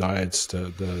extreme diets,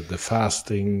 the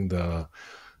fasting, the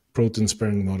protein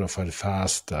sparing modified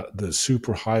fast, the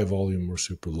super high volume or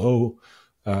super low,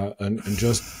 and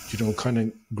just, kind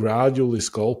of gradually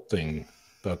sculpting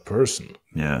that person.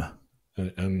 Yeah.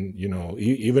 And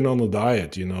even on the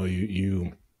diet,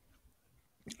 you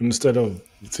instead of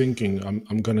thinking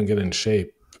I'm going to get in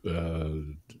shape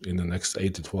in the next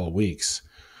 8 to 12 weeks,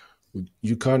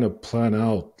 you kind of plan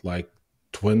out like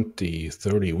 20,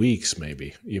 30 weeks,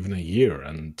 maybe even a year,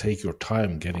 and take your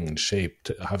time getting in shape,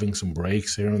 having some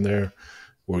breaks here and there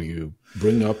where you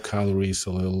bring up calories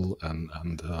a little.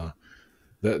 And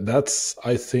that's,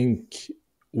 I think,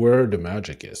 where the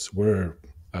magic is, where,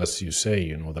 as you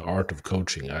say, the art of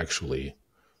coaching actually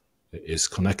is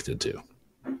connected to.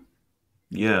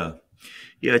 Yeah.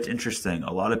 Yeah, it's interesting.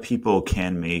 A lot of people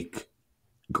can make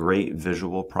great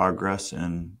visual progress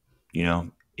in,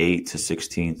 8 to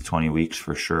 16 to 20 weeks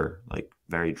for sure. Like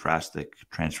very drastic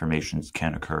transformations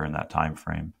can occur in that time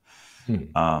frame.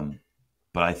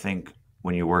 But I think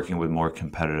when you're working with more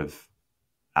competitive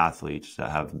athletes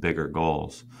that have bigger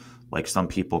goals, like some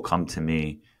people come to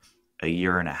me a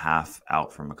year and a half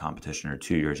out from a competition or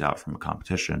 2 years out from a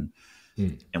competition,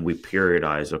 and we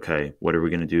periodize, okay, what are we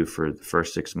going to do for the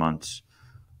first 6 months?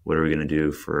 What are we going to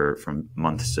do from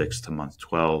month 6 to month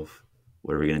 12?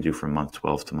 What are we going to do from month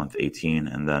 12 to month 18?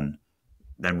 And then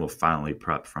we'll finally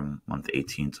prep from month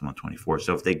 18 to month 24.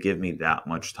 So if they give me that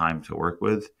much time to work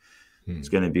with, it's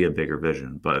going to be a bigger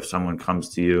vision. But if someone comes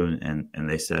to you and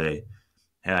they say,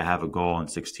 hey, I have a goal in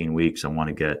 16 weeks, I want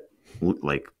to get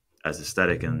like as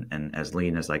aesthetic and as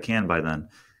lean as I can by then,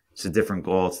 it's a different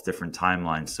goal, it's a different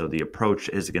timeline. So the approach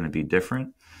is going to be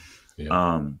different.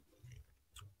 Yeah.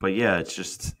 But yeah, it's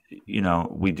just,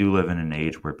 we do live in an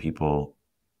age where people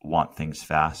want things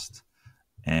fast.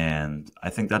 And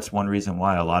I think that's one reason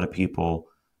why a lot of people,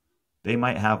 they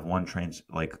might have one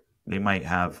they might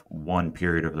have one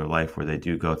period of their life where they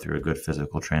do go through a good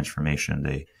physical transformation.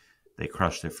 They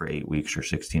crushed it for 8 weeks or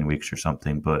 16 weeks or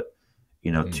something, but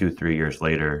 2-3 years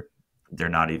later, they're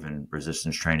not even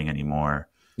resistance training anymore.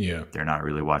 Yeah. They're not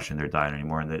really watching their diet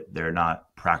anymore, and they're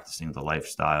not practicing the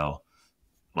lifestyle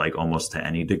like almost to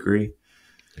any degree.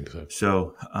 Exactly.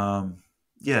 So,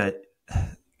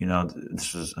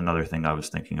 this is another thing I was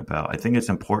thinking about. I think it's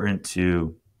important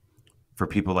for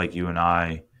people like you and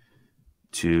I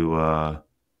to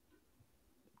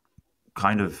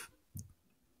kind of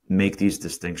make these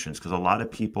distinctions, because a lot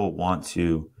of people want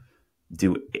to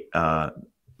do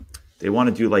they want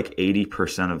to do like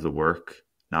 80% of the work,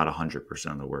 not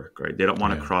 100% of the work, right? They don't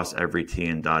want to cross every T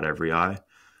and dot every I,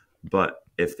 but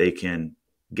if they can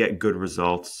get good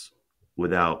results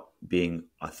without being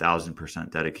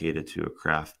 1,000% dedicated to a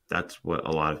craft, that's what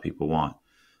a lot of people want.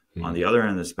 On the other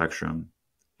end of the spectrum,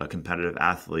 a competitive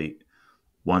athlete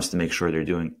wants to make sure they're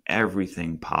doing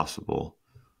everything possible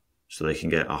so they can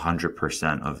get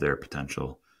 100% of their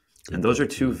potential. And those are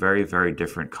two very, very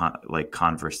different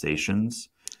conversations.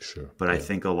 Sure. But I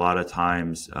think a lot of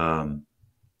times,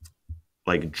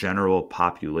 like general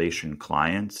population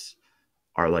clients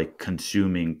are like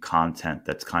consuming content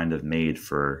that's kind of made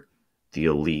for the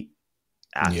elite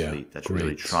athlete that's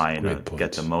really trying to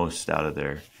get the most out of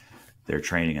their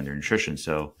training and their nutrition.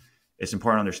 So it's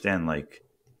important to understand, like,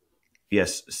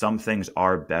 yes, some things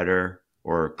are better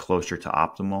or closer to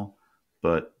optimal,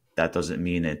 but that doesn't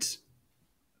mean it's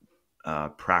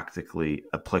practically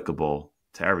applicable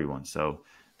to everyone. So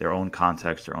their own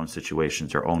context, their own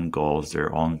situations, their own goals, their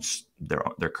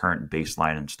current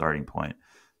baseline and starting point,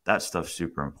 that stuff's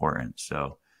super important.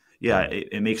 So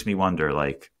it makes me wonder,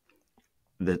 like,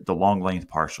 the long length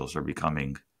partials are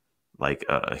becoming like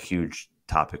a huge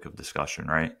topic of discussion,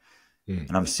 right?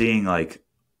 And I'm seeing like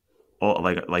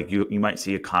you might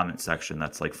see a comment section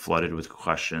that's like flooded with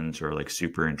questions or like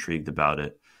super intrigued about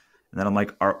it. And then I'm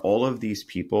like, are all of these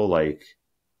people like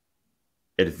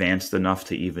advanced enough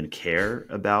to even care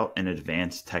about an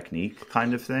advanced technique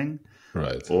kind of thing?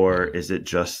 Right. Or is it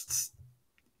just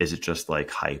like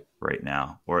hype right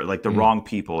now? Or like the wrong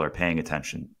people are paying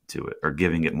attention to it or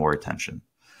giving it more attention?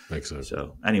 Makes sense.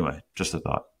 So anyway, just a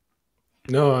thought.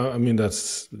 No, I mean,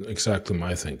 that's exactly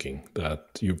my thinking, that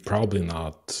you're probably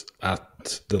not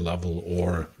at the level,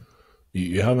 or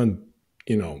you haven't,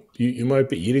 you might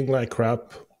be eating like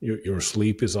crap, your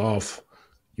sleep is off,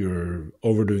 you're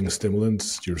overdoing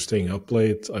stimulants, you're staying up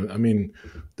late. I mean,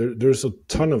 there's a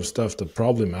ton of stuff that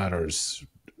probably matters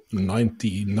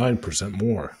 99%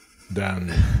 more than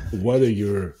whether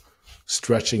you're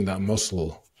stretching that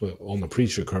muscle on the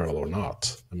preacher curl or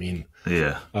not. I mean,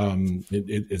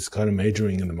 it's kind of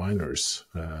majoring in the minors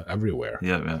everywhere.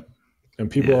 Yeah. And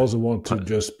people also want to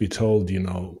just be told,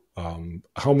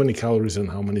 how many calories and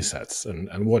how many sets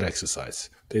and what exercise.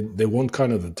 They want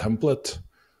kind of the template.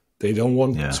 They don't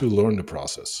want to learn the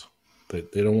process. They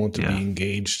don't want to be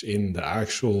engaged in the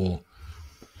actual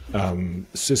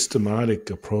systematic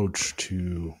approach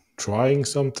to trying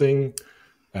something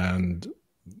and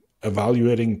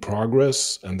evaluating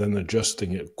progress and then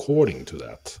adjusting it according to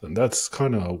that. And that's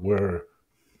kind of where,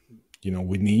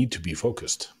 we need to be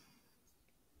focused.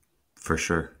 For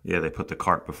sure. Yeah, they put the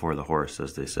cart before the horse,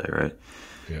 as they say, right?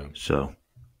 Yeah. So,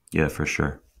 yeah, for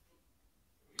sure.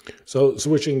 So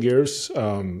switching gears,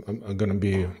 I'm going to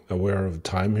be aware of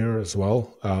time here as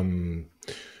well.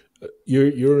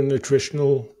 Your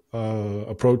nutritional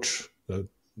approach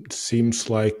seems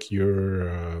like you're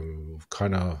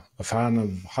kind of a fan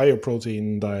of higher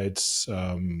protein diets,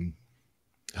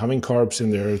 having carbs in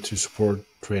there to support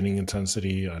training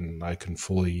intensity, and I can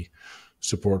fully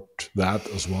support that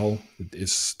as well.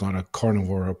 It's not a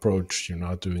carnivore approach. You're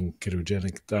not doing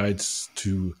ketogenic diets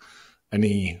to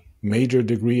any major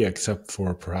degree, except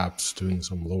for perhaps doing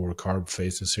some lower carb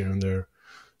phases here and there.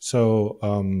 So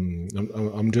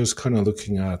I'm just kind of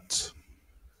looking at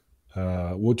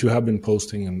what you have been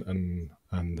posting and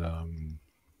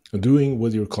doing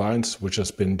with your clients, which has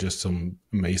been just some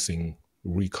amazing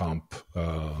recomp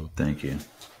Thank you.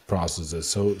 processes.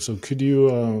 So could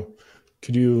you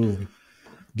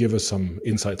give us some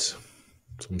insights,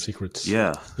 some secrets?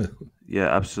 Yeah,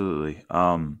 absolutely.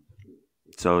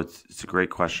 So it's a great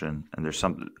question, and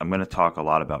I'm going to talk a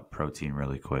lot about protein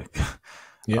really quick.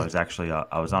 Yeah. I was actually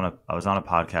I was on a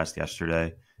podcast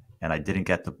yesterday, and I didn't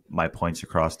get my points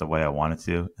across the way I wanted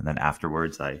to, and then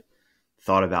afterwards I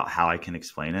thought about how I can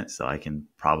explain it, so I can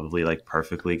probably like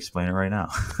perfectly explain it right now.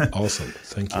 Awesome,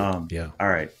 thank you. Yeah. All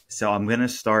right, so I'm going to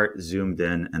start zoomed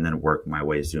in and then work my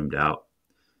way zoomed out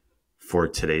for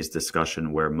today's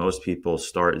discussion, where most people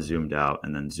start zoomed out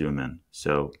and then zoom in.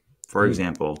 So, for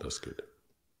example, that's good.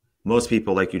 most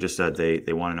people, like you just said,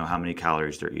 they want to know how many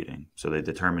calories they're eating. So they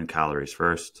determine calories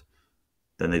first,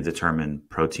 then they determine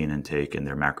protein intake and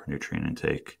their macronutrient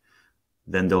intake.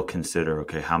 Then they'll consider,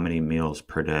 okay, how many meals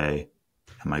per day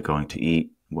am I going to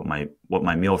eat? What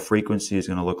my meal frequency is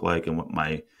going to look like, and what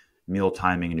my meal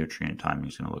timing and nutrient timing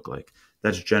is going to look like.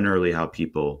 That's generally how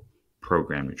people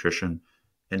program nutrition.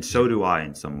 And so do I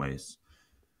in some ways.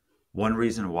 One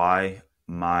reason why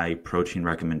my protein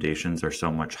recommendations are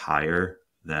so much higher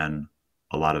than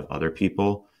a lot of other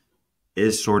people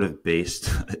is sort of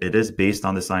it is based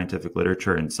on the scientific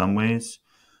literature in some ways.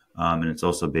 And it's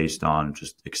also based on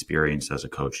just experience as a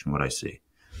coach and what I see.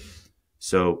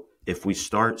 So if we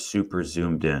start super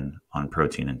zoomed in on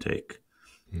protein intake,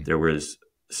 there was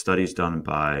studies done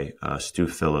by Stu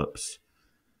Phillips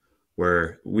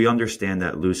where we understand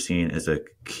that leucine is a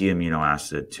key amino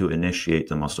acid to initiate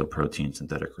the muscle protein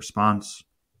synthetic response.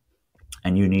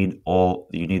 And you need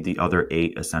the other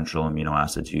 8 essential amino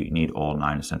acids. You need all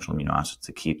 9 essential amino acids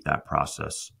to keep that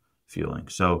process fueling.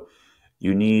 So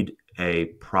you need a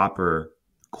proper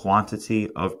quantity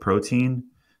of protein,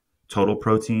 total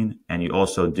protein, and you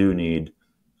also do need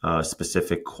a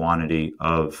specific quantity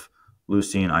of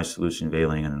leucine, isoleucine,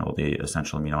 valine, and all the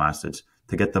essential amino acids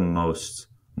to get the most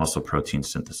muscle protein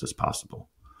synthesis possible.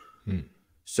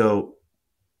 So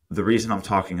the reason I'm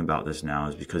talking about this now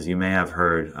is because you may have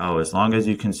heard, as long as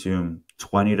you consume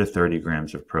 20 to 30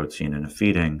 grams of protein in a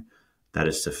feeding, that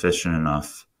is sufficient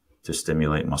enough to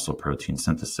stimulate muscle protein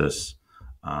synthesis.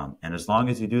 And as long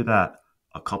as you do that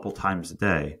a couple times a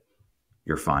day,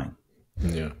 you're fine.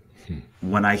 Yeah.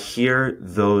 When I hear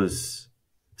those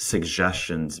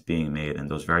suggestions being made and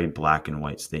those very black and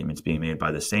white statements being made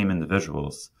by the same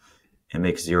individuals, it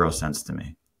makes zero sense to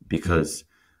me, because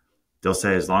they'll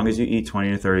say, as long as you eat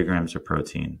 20 to 30 grams of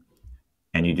protein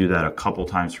and you do that a couple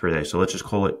times per day, so let's just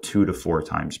call it 2 to 4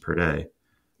 times per day,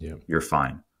 you're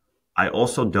fine. I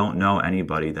also don't know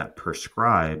anybody that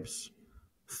prescribes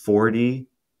 40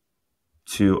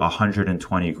 to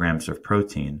 120 grams of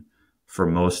protein for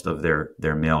most of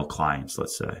their male clients,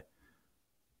 let's say.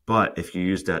 But if you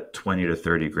use that 20 to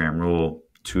 30 gram rule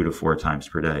 2 to 4 times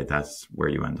per day, that's where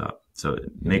you end up. So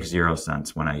it makes zero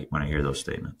sense when I hear those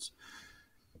statements.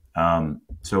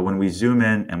 So when we zoom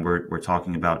in and we're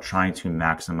talking about trying to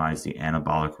maximize the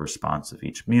anabolic response of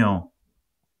each meal,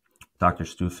 Dr.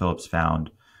 Stu Phillips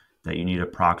found that you need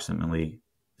approximately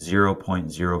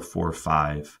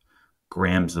 0.045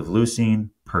 grams of leucine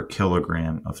per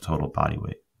kilogram of total body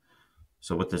weight.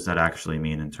 So what does that actually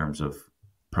mean in terms of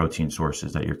protein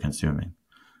sources that you're consuming?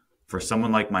 For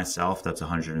someone like myself that's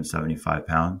 175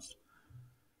 pounds,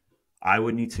 I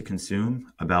would need to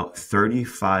consume about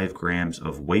 35 grams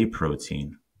of whey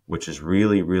protein, which is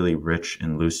really, really rich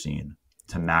in leucine,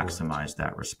 to maximize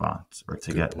that response, or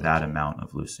to get that amount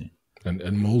of leucine. And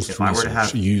most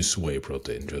research use whey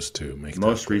protein, just to make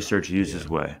most research uses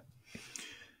whey.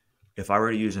 If I were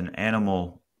to use an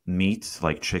animal meat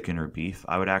like chicken or beef,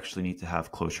 I would actually need to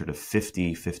have closer to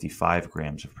 55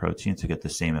 grams of protein to get the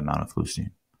same amount of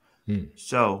leucine.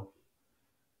 So,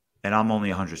 and I'm only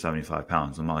 175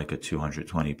 pounds. I'm not like a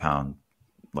 220 pound,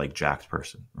 like jacked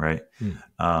person, right?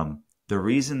 The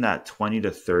reason that 20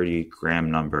 to 30 gram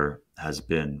number has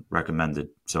been recommended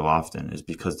so often is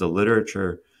because the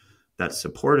literature that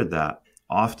supported that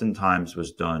oftentimes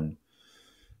was done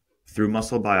through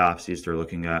muscle biopsies. They're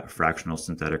looking at fractional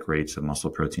synthetic rates of muscle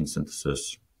protein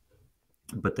synthesis.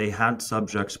 But they had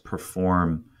subjects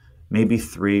perform maybe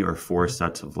 3 or 4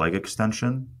 sets of leg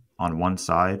extension on one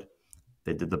side.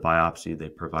 They did the biopsy, they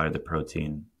provided the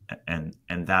protein, and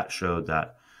that showed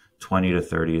that 20 to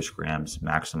 30 grams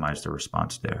maximized the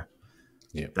response there.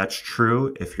 Yeah. That's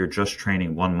true if you're just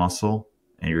training one muscle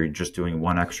and you're just doing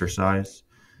one exercise.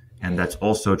 And that's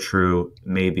also true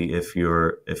maybe if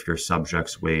your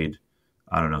subjects weighed,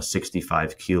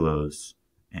 65 kilos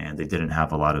and they didn't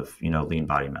have a lot of, lean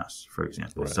body mass, for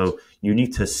example. Right. So you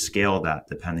need to scale that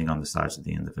depending on the size of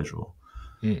the individual.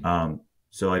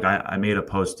 So like I made a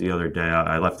post the other day,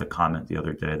 I left a comment the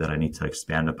other day that I need to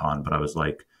expand upon, but I was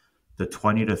like, the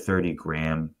 20 to 30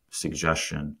 gram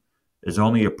suggestion is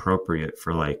only appropriate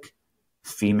for like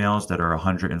females that are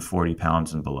 140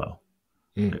 pounds and below.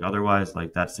 Like otherwise,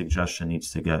 like that suggestion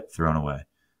needs to get thrown away.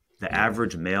 The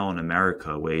average male in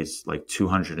America weighs like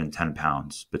 210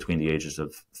 pounds between the ages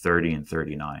of 30 and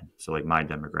 39. So like my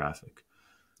demographic.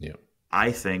 Yeah.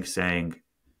 I think saying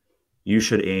you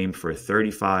should aim for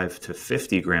 35 to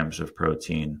 50 grams of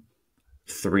protein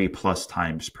 3+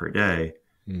 times per day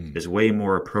is way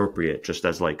more appropriate, just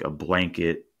as like a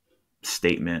blanket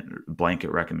statement,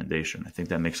 blanket recommendation. I think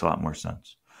that makes a lot more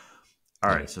sense. All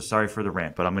right, so sorry for the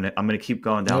rant, but I'm gonna keep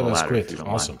going down the ladder. That's great.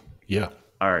 Awesome. Mind. Yeah.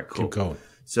 All right, cool. Keep going.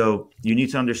 So you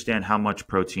need to understand how much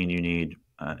protein you need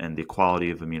and the quality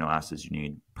of amino acids you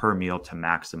need per meal to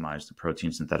maximize the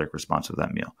protein synthetic response of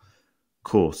that meal.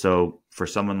 Cool. So for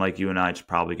someone like you and I, it's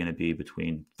probably going to be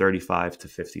between 35 to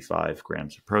 55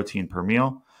 grams of protein per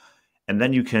meal. And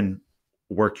then you can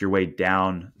work your way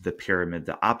down the pyramid,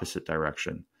 the opposite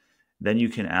direction. Then you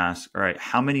can ask, all right,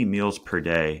 how many meals per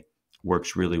day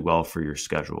works really well for your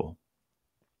schedule?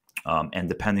 And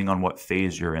depending on what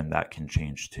phase you're in, that can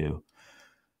change too.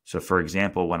 So for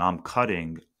example, when I'm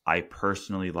cutting, I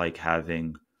personally like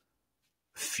having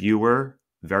fewer,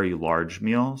 very large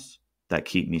meals that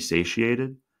keep me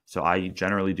satiated. So I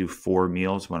generally do 4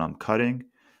 meals when I'm cutting.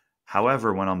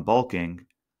 However, when I'm bulking,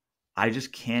 I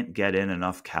just can't get in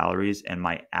enough calories, and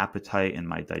my appetite and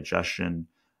my digestion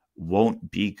won't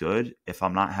be good if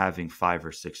I'm not having 5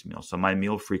 or 6 meals. So my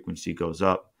meal frequency goes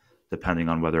up depending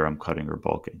on whether I'm cutting or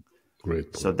bulking.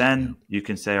 Great point. So then you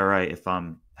can say, all right, if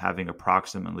I'm having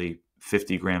approximately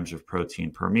 50 grams of protein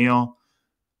per meal,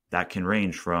 that can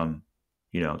range from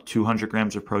 200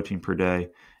 grams of protein per day,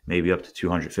 maybe up to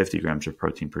 250 grams of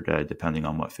protein per day, depending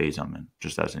on what phase I'm in,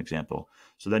 just as an example.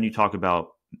 So then you talk about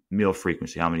meal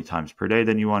frequency, how many times per day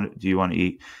do you want to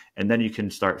eat? And then you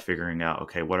can start figuring out,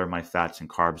 okay, what are my fats and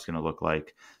carbs going to look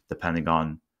like depending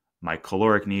on my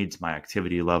caloric needs, my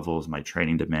activity levels, my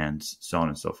training demands, so on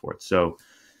and so forth. So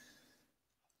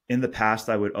in the past,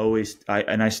 I would always,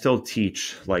 and I still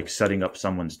teach, like setting up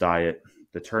someone's diet,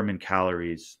 determine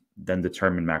calories, then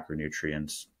determine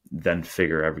macronutrients, then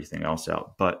figure everything else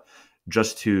out. But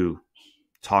just to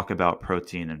talk about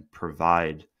protein and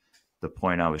provide the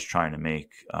point I was trying to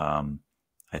make,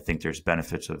 I think there's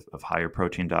benefits of higher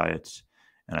protein diets.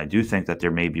 And I do think that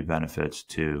there may be benefits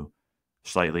to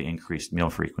slightly increased meal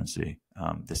frequency.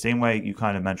 The same way you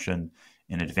kind of mentioned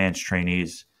in advanced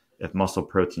trainees, if muscle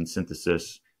protein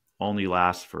synthesis only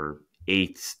lasts for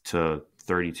 8 to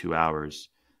 32 hours,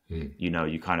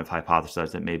 you kind of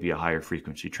hypothesize that maybe a higher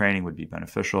frequency training would be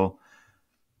beneficial.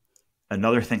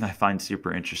 Another thing I find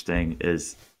super interesting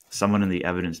is someone in the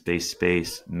evidence-based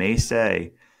space may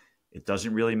say it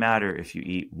doesn't really matter if you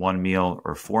eat 1 meal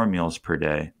or 4 meals per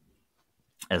day,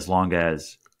 as long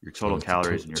as your total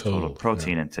calories and your total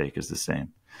protein intake is the same.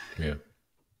 Yeah.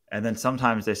 And then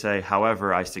sometimes they say,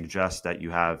 however, I suggest that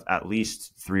you have at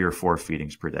least 3 or 4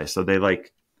 feedings per day. So they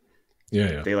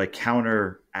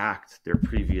counteract their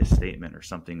previous statement or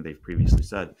something they've previously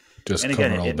said. Just and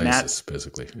cover all bases,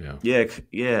 basically.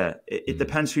 Yeah. It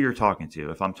depends who you're talking to.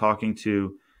 If I'm talking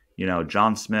to,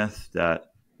 John Smith,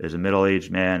 that is a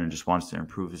middle-aged man and just wants to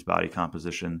improve his body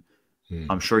composition,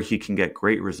 I'm sure he can get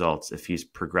great results if he's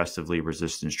progressively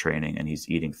resistance training and he's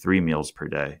eating 3 meals per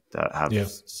day that have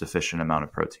sufficient amount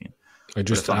of protein. I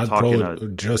just add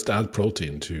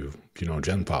protein to,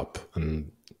 Gen Pop, and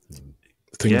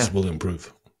things will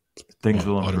improve. Things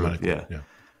will improve, yeah.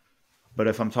 But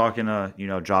if I'm talking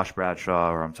to, Josh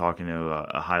Bradshaw, or I'm talking to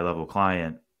a high-level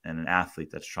client and an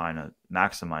athlete that's trying to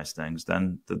maximize things,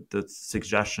 then the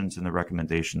suggestions and the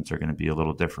recommendations are going to be a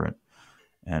little different.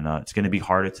 And it's going to be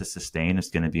harder to sustain.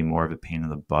 It's going to be more of a pain in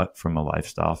the butt from a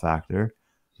lifestyle factor.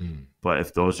 But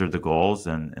if those are the goals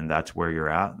and that's where you're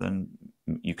at, then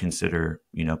you consider,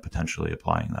 potentially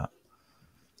applying that.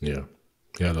 Yeah.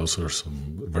 Yeah, those are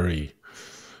some very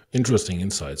interesting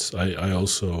insights. I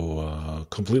also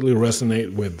completely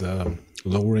resonate with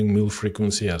lowering meal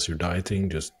frequency as you're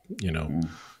dieting. Just,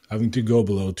 having to go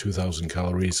below 2,000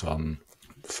 calories on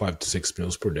 5 to 6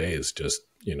 meals per day is just,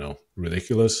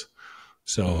 ridiculous.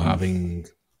 So having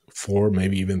 4,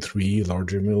 maybe even 3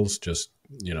 larger meals just,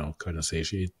 kind of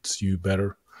satiates you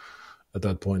better at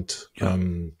that point. Yeah.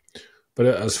 But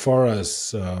as far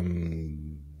as,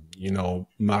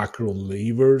 macro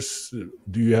levers,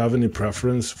 do you have any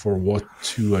preference for what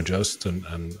to adjust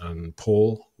and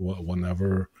pull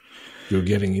whenever you're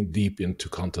getting deep into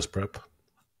contest prep?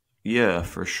 Yeah,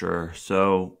 for sure.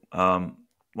 So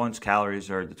once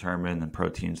calories are determined and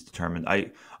proteins determined,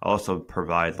 I also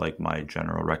provide my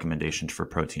general recommendations for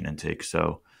protein intake.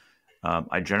 So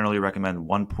I generally recommend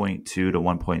 1.2 to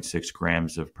 1.6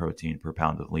 grams of protein per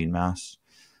pound of lean mass.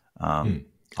 Off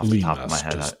the top of my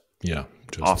head,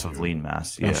 off of lean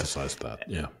mass. Emphasize that.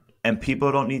 Yeah. And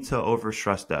people don't need to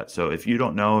overstress that. So if you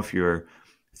don't know if you're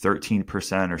 13%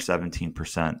 or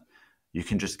 17%, you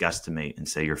can just guesstimate and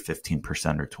say you're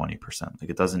 15% or 20%.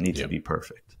 It doesn't need to be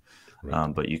perfect.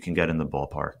 Right. But you can get in the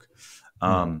ballpark.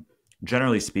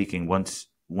 Generally speaking, once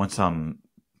I'm,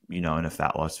 in a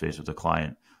fat loss phase with a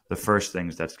client, the first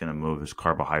things that's going to move is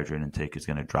carbohydrate intake is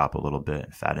going to drop a little bit,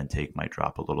 and fat intake might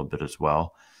drop a little bit as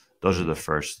well. Those are the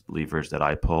first levers that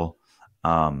I pull.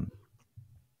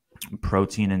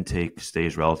 Protein intake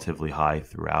stays relatively high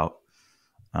throughout.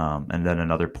 And then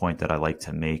another point that I like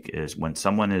to make is when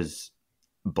someone is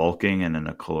bulking and in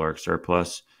a caloric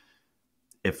surplus,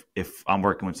 if I'm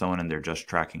working with someone and they're just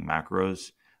tracking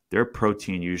macros, their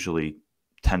protein usually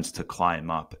tends to climb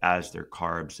up as their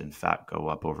carbs and fat go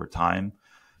up over time,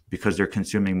 because they're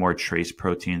consuming more trace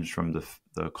proteins from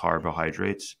the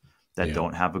carbohydrates that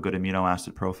don't have a good amino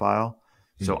acid profile.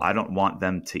 So I don't want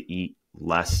them to eat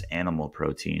less animal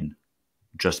protein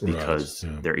just because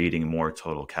they're eating more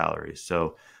total calories.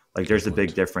 So like there's a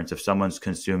big difference. If someone's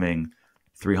consuming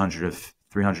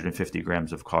 350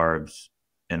 grams of carbs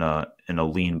in a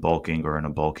lean bulking or in a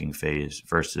bulking phase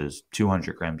versus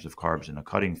 200 grams of carbs in a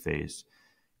cutting phase,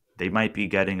 they might be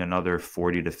getting another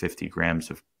 40 to 50 grams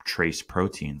of trace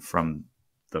protein from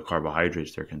the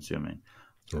carbohydrates they're consuming.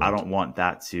 Right. I don't want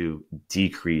that to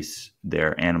decrease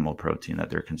their animal protein that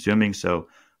they're consuming. So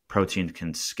protein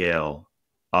can scale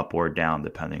up or down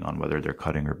depending on whether they're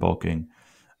cutting or bulking.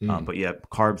 But yeah,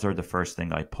 carbs are the first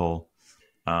thing I pull.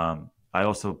 I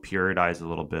also periodize a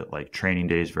little bit, like training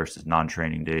days versus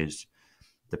non-training days,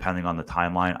 depending on the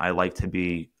timeline. I like to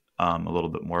be a little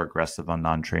bit more aggressive on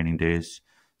non-training days.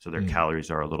 So their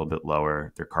calories are a little bit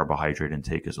lower. Their carbohydrate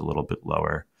intake is a little bit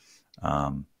lower.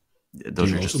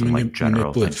 Those are just some like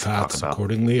general things to talk about.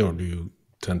 Accordingly, or do you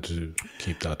tend to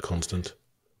keep that constant?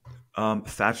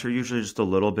 Fats are usually just a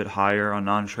little bit higher on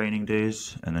non-training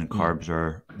days, and then carbs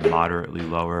are moderately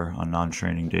lower on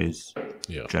non-training days,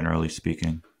 generally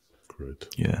speaking. Great.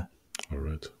 Yeah. All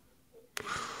right.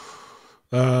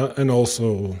 And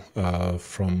also,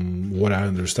 from what I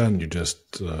understand, you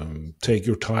just take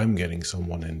your time getting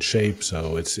someone in shape.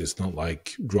 So it's not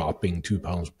like dropping 2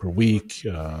 pounds per week,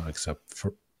 except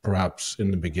for perhaps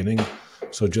in the beginning.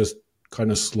 So just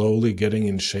kind of slowly getting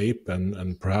in shape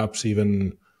and perhaps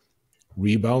even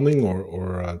rebounding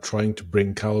or trying to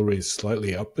bring calories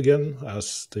slightly up again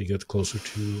as they get closer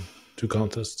to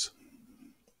contests.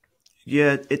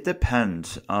 Yeah, it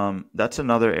depends. That's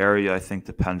another area I think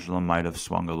the pendulum might have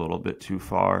swung a little bit too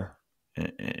far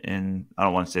in I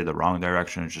don't want to say the wrong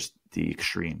direction, it's just the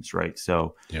extremes, right?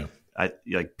 So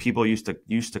like people used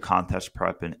to contest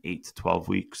prep in 8 to 12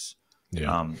 weeks.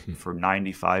 For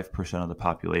 95% of the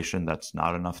population, that's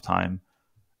not enough time.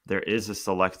 There is a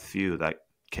select few that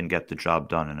can get the job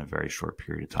done in a very short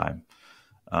period of time.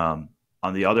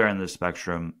 On the other end of the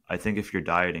spectrum, I think if you're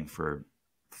dieting for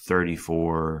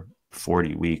 34,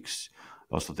 40 weeks,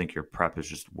 I also think your prep is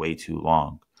just way too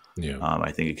long.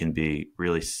 I think it can be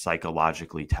really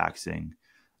psychologically taxing.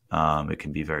 It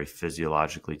can be very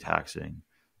physiologically taxing,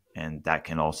 and that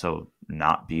can also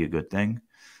not be a good thing.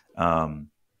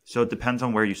 So it depends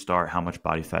on where you start, how much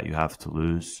body fat you have to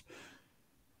lose.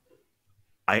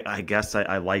 I guess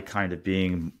I like kind of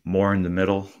being more in the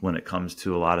middle when it comes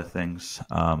to a lot of things.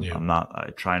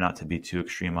 I try not to be too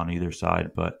extreme on either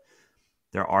side, but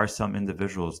there are some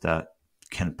individuals that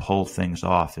can pull things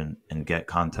off and get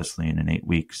contest lean in 8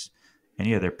 weeks. And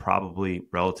yeah, they're probably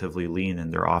relatively lean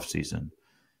in their off season.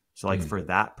 So like for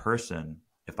that person,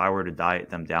 if I were to diet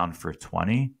them down for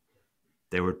 20,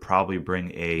 they would probably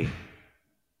bring a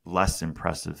less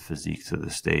impressive physique to the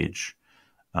stage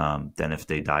than if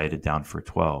they dieted down for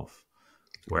 12.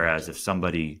 Whereas if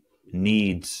somebody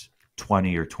needs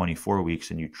 20 or 24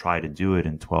 weeks and you try to do it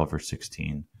in 12 or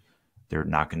 16, they're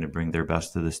not going to bring their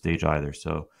best to the stage either.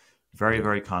 So very,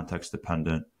 very context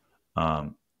dependent.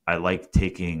 I like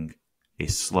taking a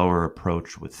slower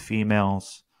approach with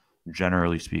females,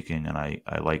 generally speaking, and I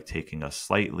like taking a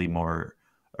slightly more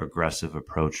aggressive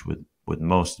approach with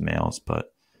most males,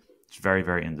 but it's very,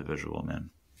 very individual,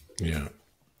 man. Yeah.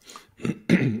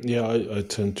 I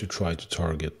tend to try to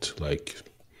target like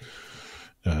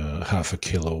half a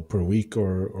kilo per week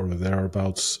or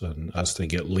thereabouts, and as they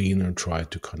get leaner, try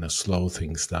to kind of slow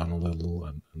things down a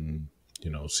little and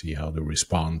see how they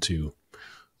respond to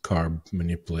carb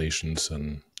manipulations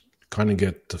and kind of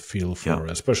get the feel for,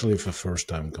 especially if a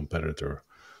first-time competitor,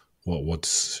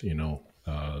 what's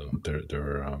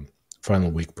their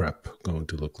final week prep going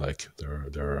to look like,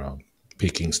 their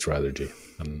peaking strategy,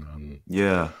 and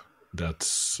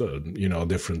that's a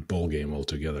different ball game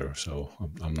altogether. So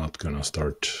I'm not gonna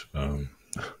start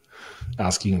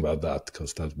asking about that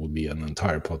because that would be an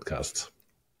entire podcast.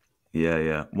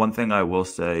 Yeah. One thing I will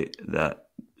say that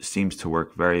seems to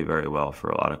work very, very well for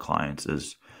a lot of clients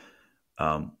is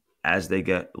as they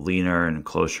get leaner and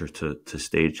closer to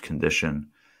stage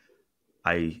condition,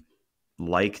 I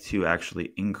like to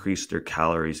actually increase their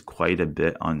calories quite a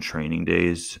bit on training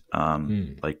days,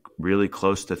 like really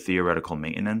close to theoretical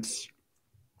maintenance.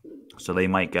 So they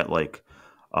might get like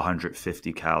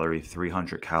 150 calorie,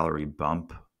 300 calorie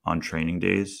bump on training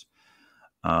days.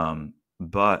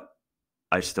 But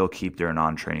I still keep their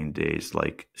non-training days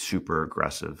like super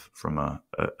aggressive from a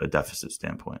deficit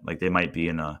standpoint. Like they might be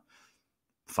in a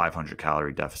 500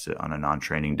 calorie deficit on a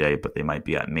non-training day, but they might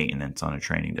be at maintenance on a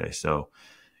training day. So,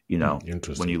 you know,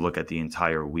 when you look at the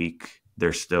entire week,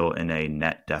 they're still in a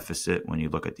net deficit when you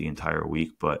look at the entire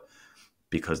week, but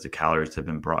because the calories have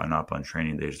been brought up on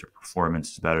training days, their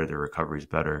performance is better, their recovery is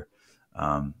better,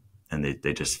 and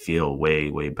they just feel way,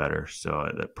 way better. So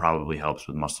that probably helps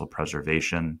with muscle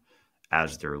preservation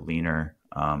as they're leaner,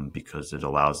 because it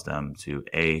allows them to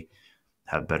A,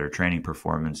 have better training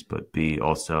performance, but B,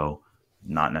 also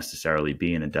not necessarily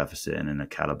be in a deficit and in a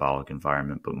catabolic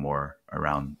environment, but more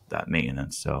around that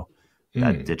maintenance. So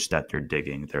that ditch that they're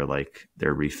digging,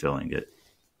 they're refilling it.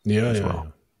 Yeah, yeah.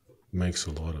 Makes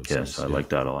a lot of sense. Yes, I like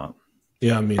that a lot.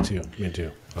 Yeah, me too.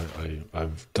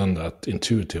 I've done that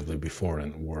intuitively before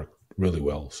and it worked really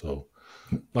well. So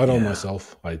I know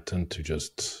myself, I tend to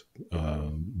just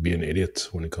be an idiot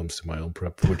when it comes to my own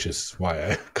prep, which is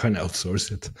why I kind of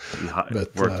outsource it.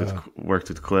 But worked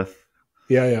with Cliff.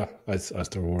 Yeah. I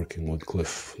started working with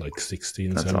Cliff like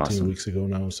 16, That's 17 awesome. weeks ago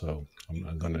now. So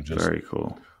I'm going to just... Very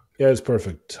cool. Yeah, it's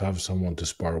perfect. Have someone to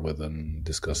spar with and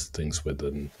discuss things with.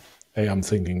 And, hey, I'm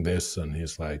thinking this. And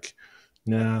he's like,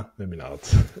 nah, maybe not.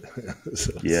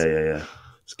 So Yeah.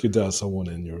 It's good to have someone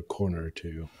in your corner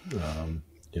to,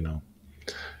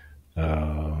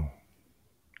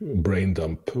 brain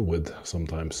dump with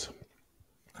sometimes.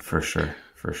 For sure.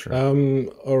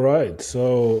 All right.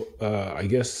 So I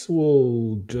guess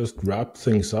we'll just wrap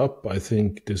things up. I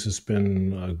think this has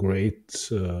been a great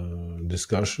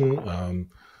discussion.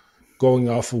 Going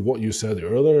off of what you said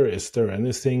earlier, is there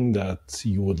anything that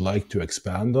you would like to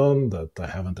expand on that I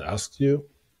haven't asked you?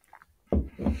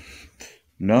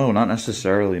 No, not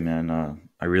necessarily, man.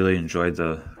 I really enjoyed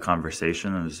the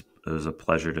conversation. It was a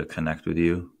pleasure to connect with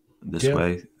you this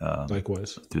way.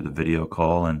 Likewise. Through the video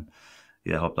call. And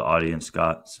I hope the audience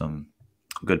got some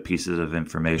good pieces of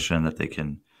information that they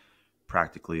can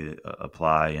practically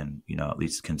apply and, at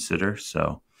least consider.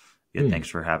 So, thanks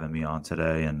for having me on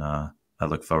today. And I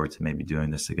look forward to maybe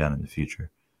doing this again in the future.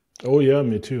 Oh, yeah,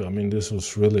 me too. I mean, this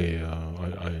was really,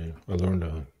 I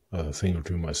learned a thing or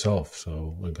two myself.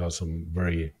 So I got some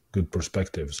very good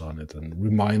perspectives on it and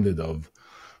reminded of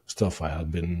stuff I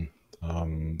had been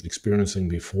experiencing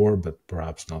before, but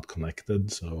perhaps not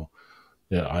connected. So,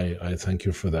 yeah, I thank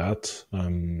you for that.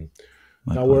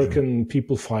 Now, where can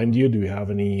people find you? Do you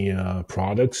have any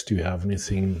products? Do you have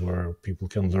anything where people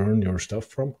can learn your stuff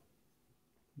from?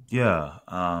 Yeah.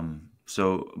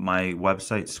 So my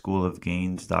website,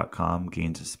 schoolofgains.com,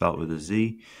 Gains is spelled with a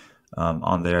Z.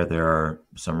 On there are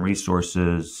some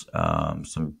resources,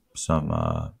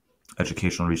 some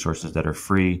educational resources that are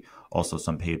free. Also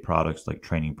some paid products like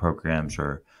training programs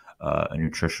or a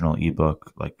nutritional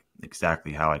ebook, like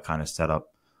exactly how I kind of set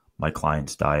up my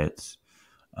clients' diets.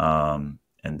 And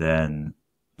then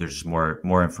there's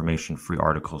more information, free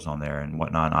articles on there and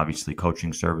whatnot. Obviously,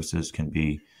 coaching services can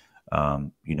be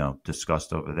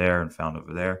discussed over there and found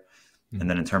over there. And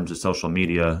then in terms of social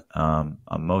media, I'm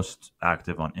most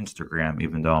active on Instagram,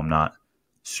 even though I'm not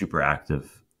super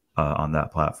active on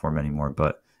that platform anymore.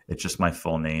 But it's just my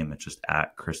full name. It's just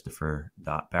at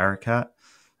Christopher.Barakat.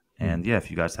 And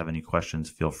if you guys have any questions,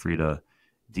 feel free to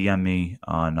DM me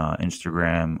on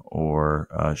Instagram or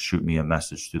shoot me a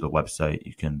message through the website.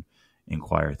 You can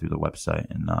inquire through the website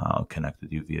and I'll connect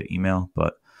with you via email.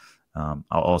 But I'll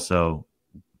also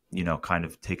kind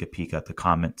of take a peek at the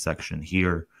comment section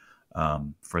here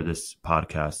for this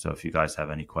podcast. So if you guys have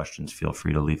any questions, feel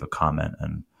free to leave a comment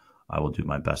and I will do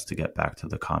my best to get back to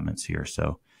the comments here.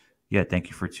 So thank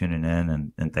you for tuning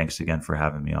in and thanks again for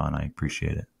having me on. I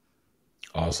appreciate it.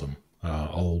 Awesome.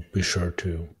 I'll be sure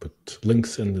to put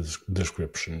links in the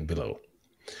description below.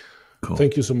 Cool.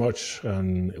 Thank you so much.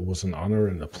 And it was an honor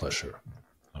and a pleasure.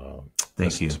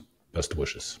 Thank you. Best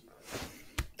wishes.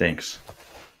 Thanks.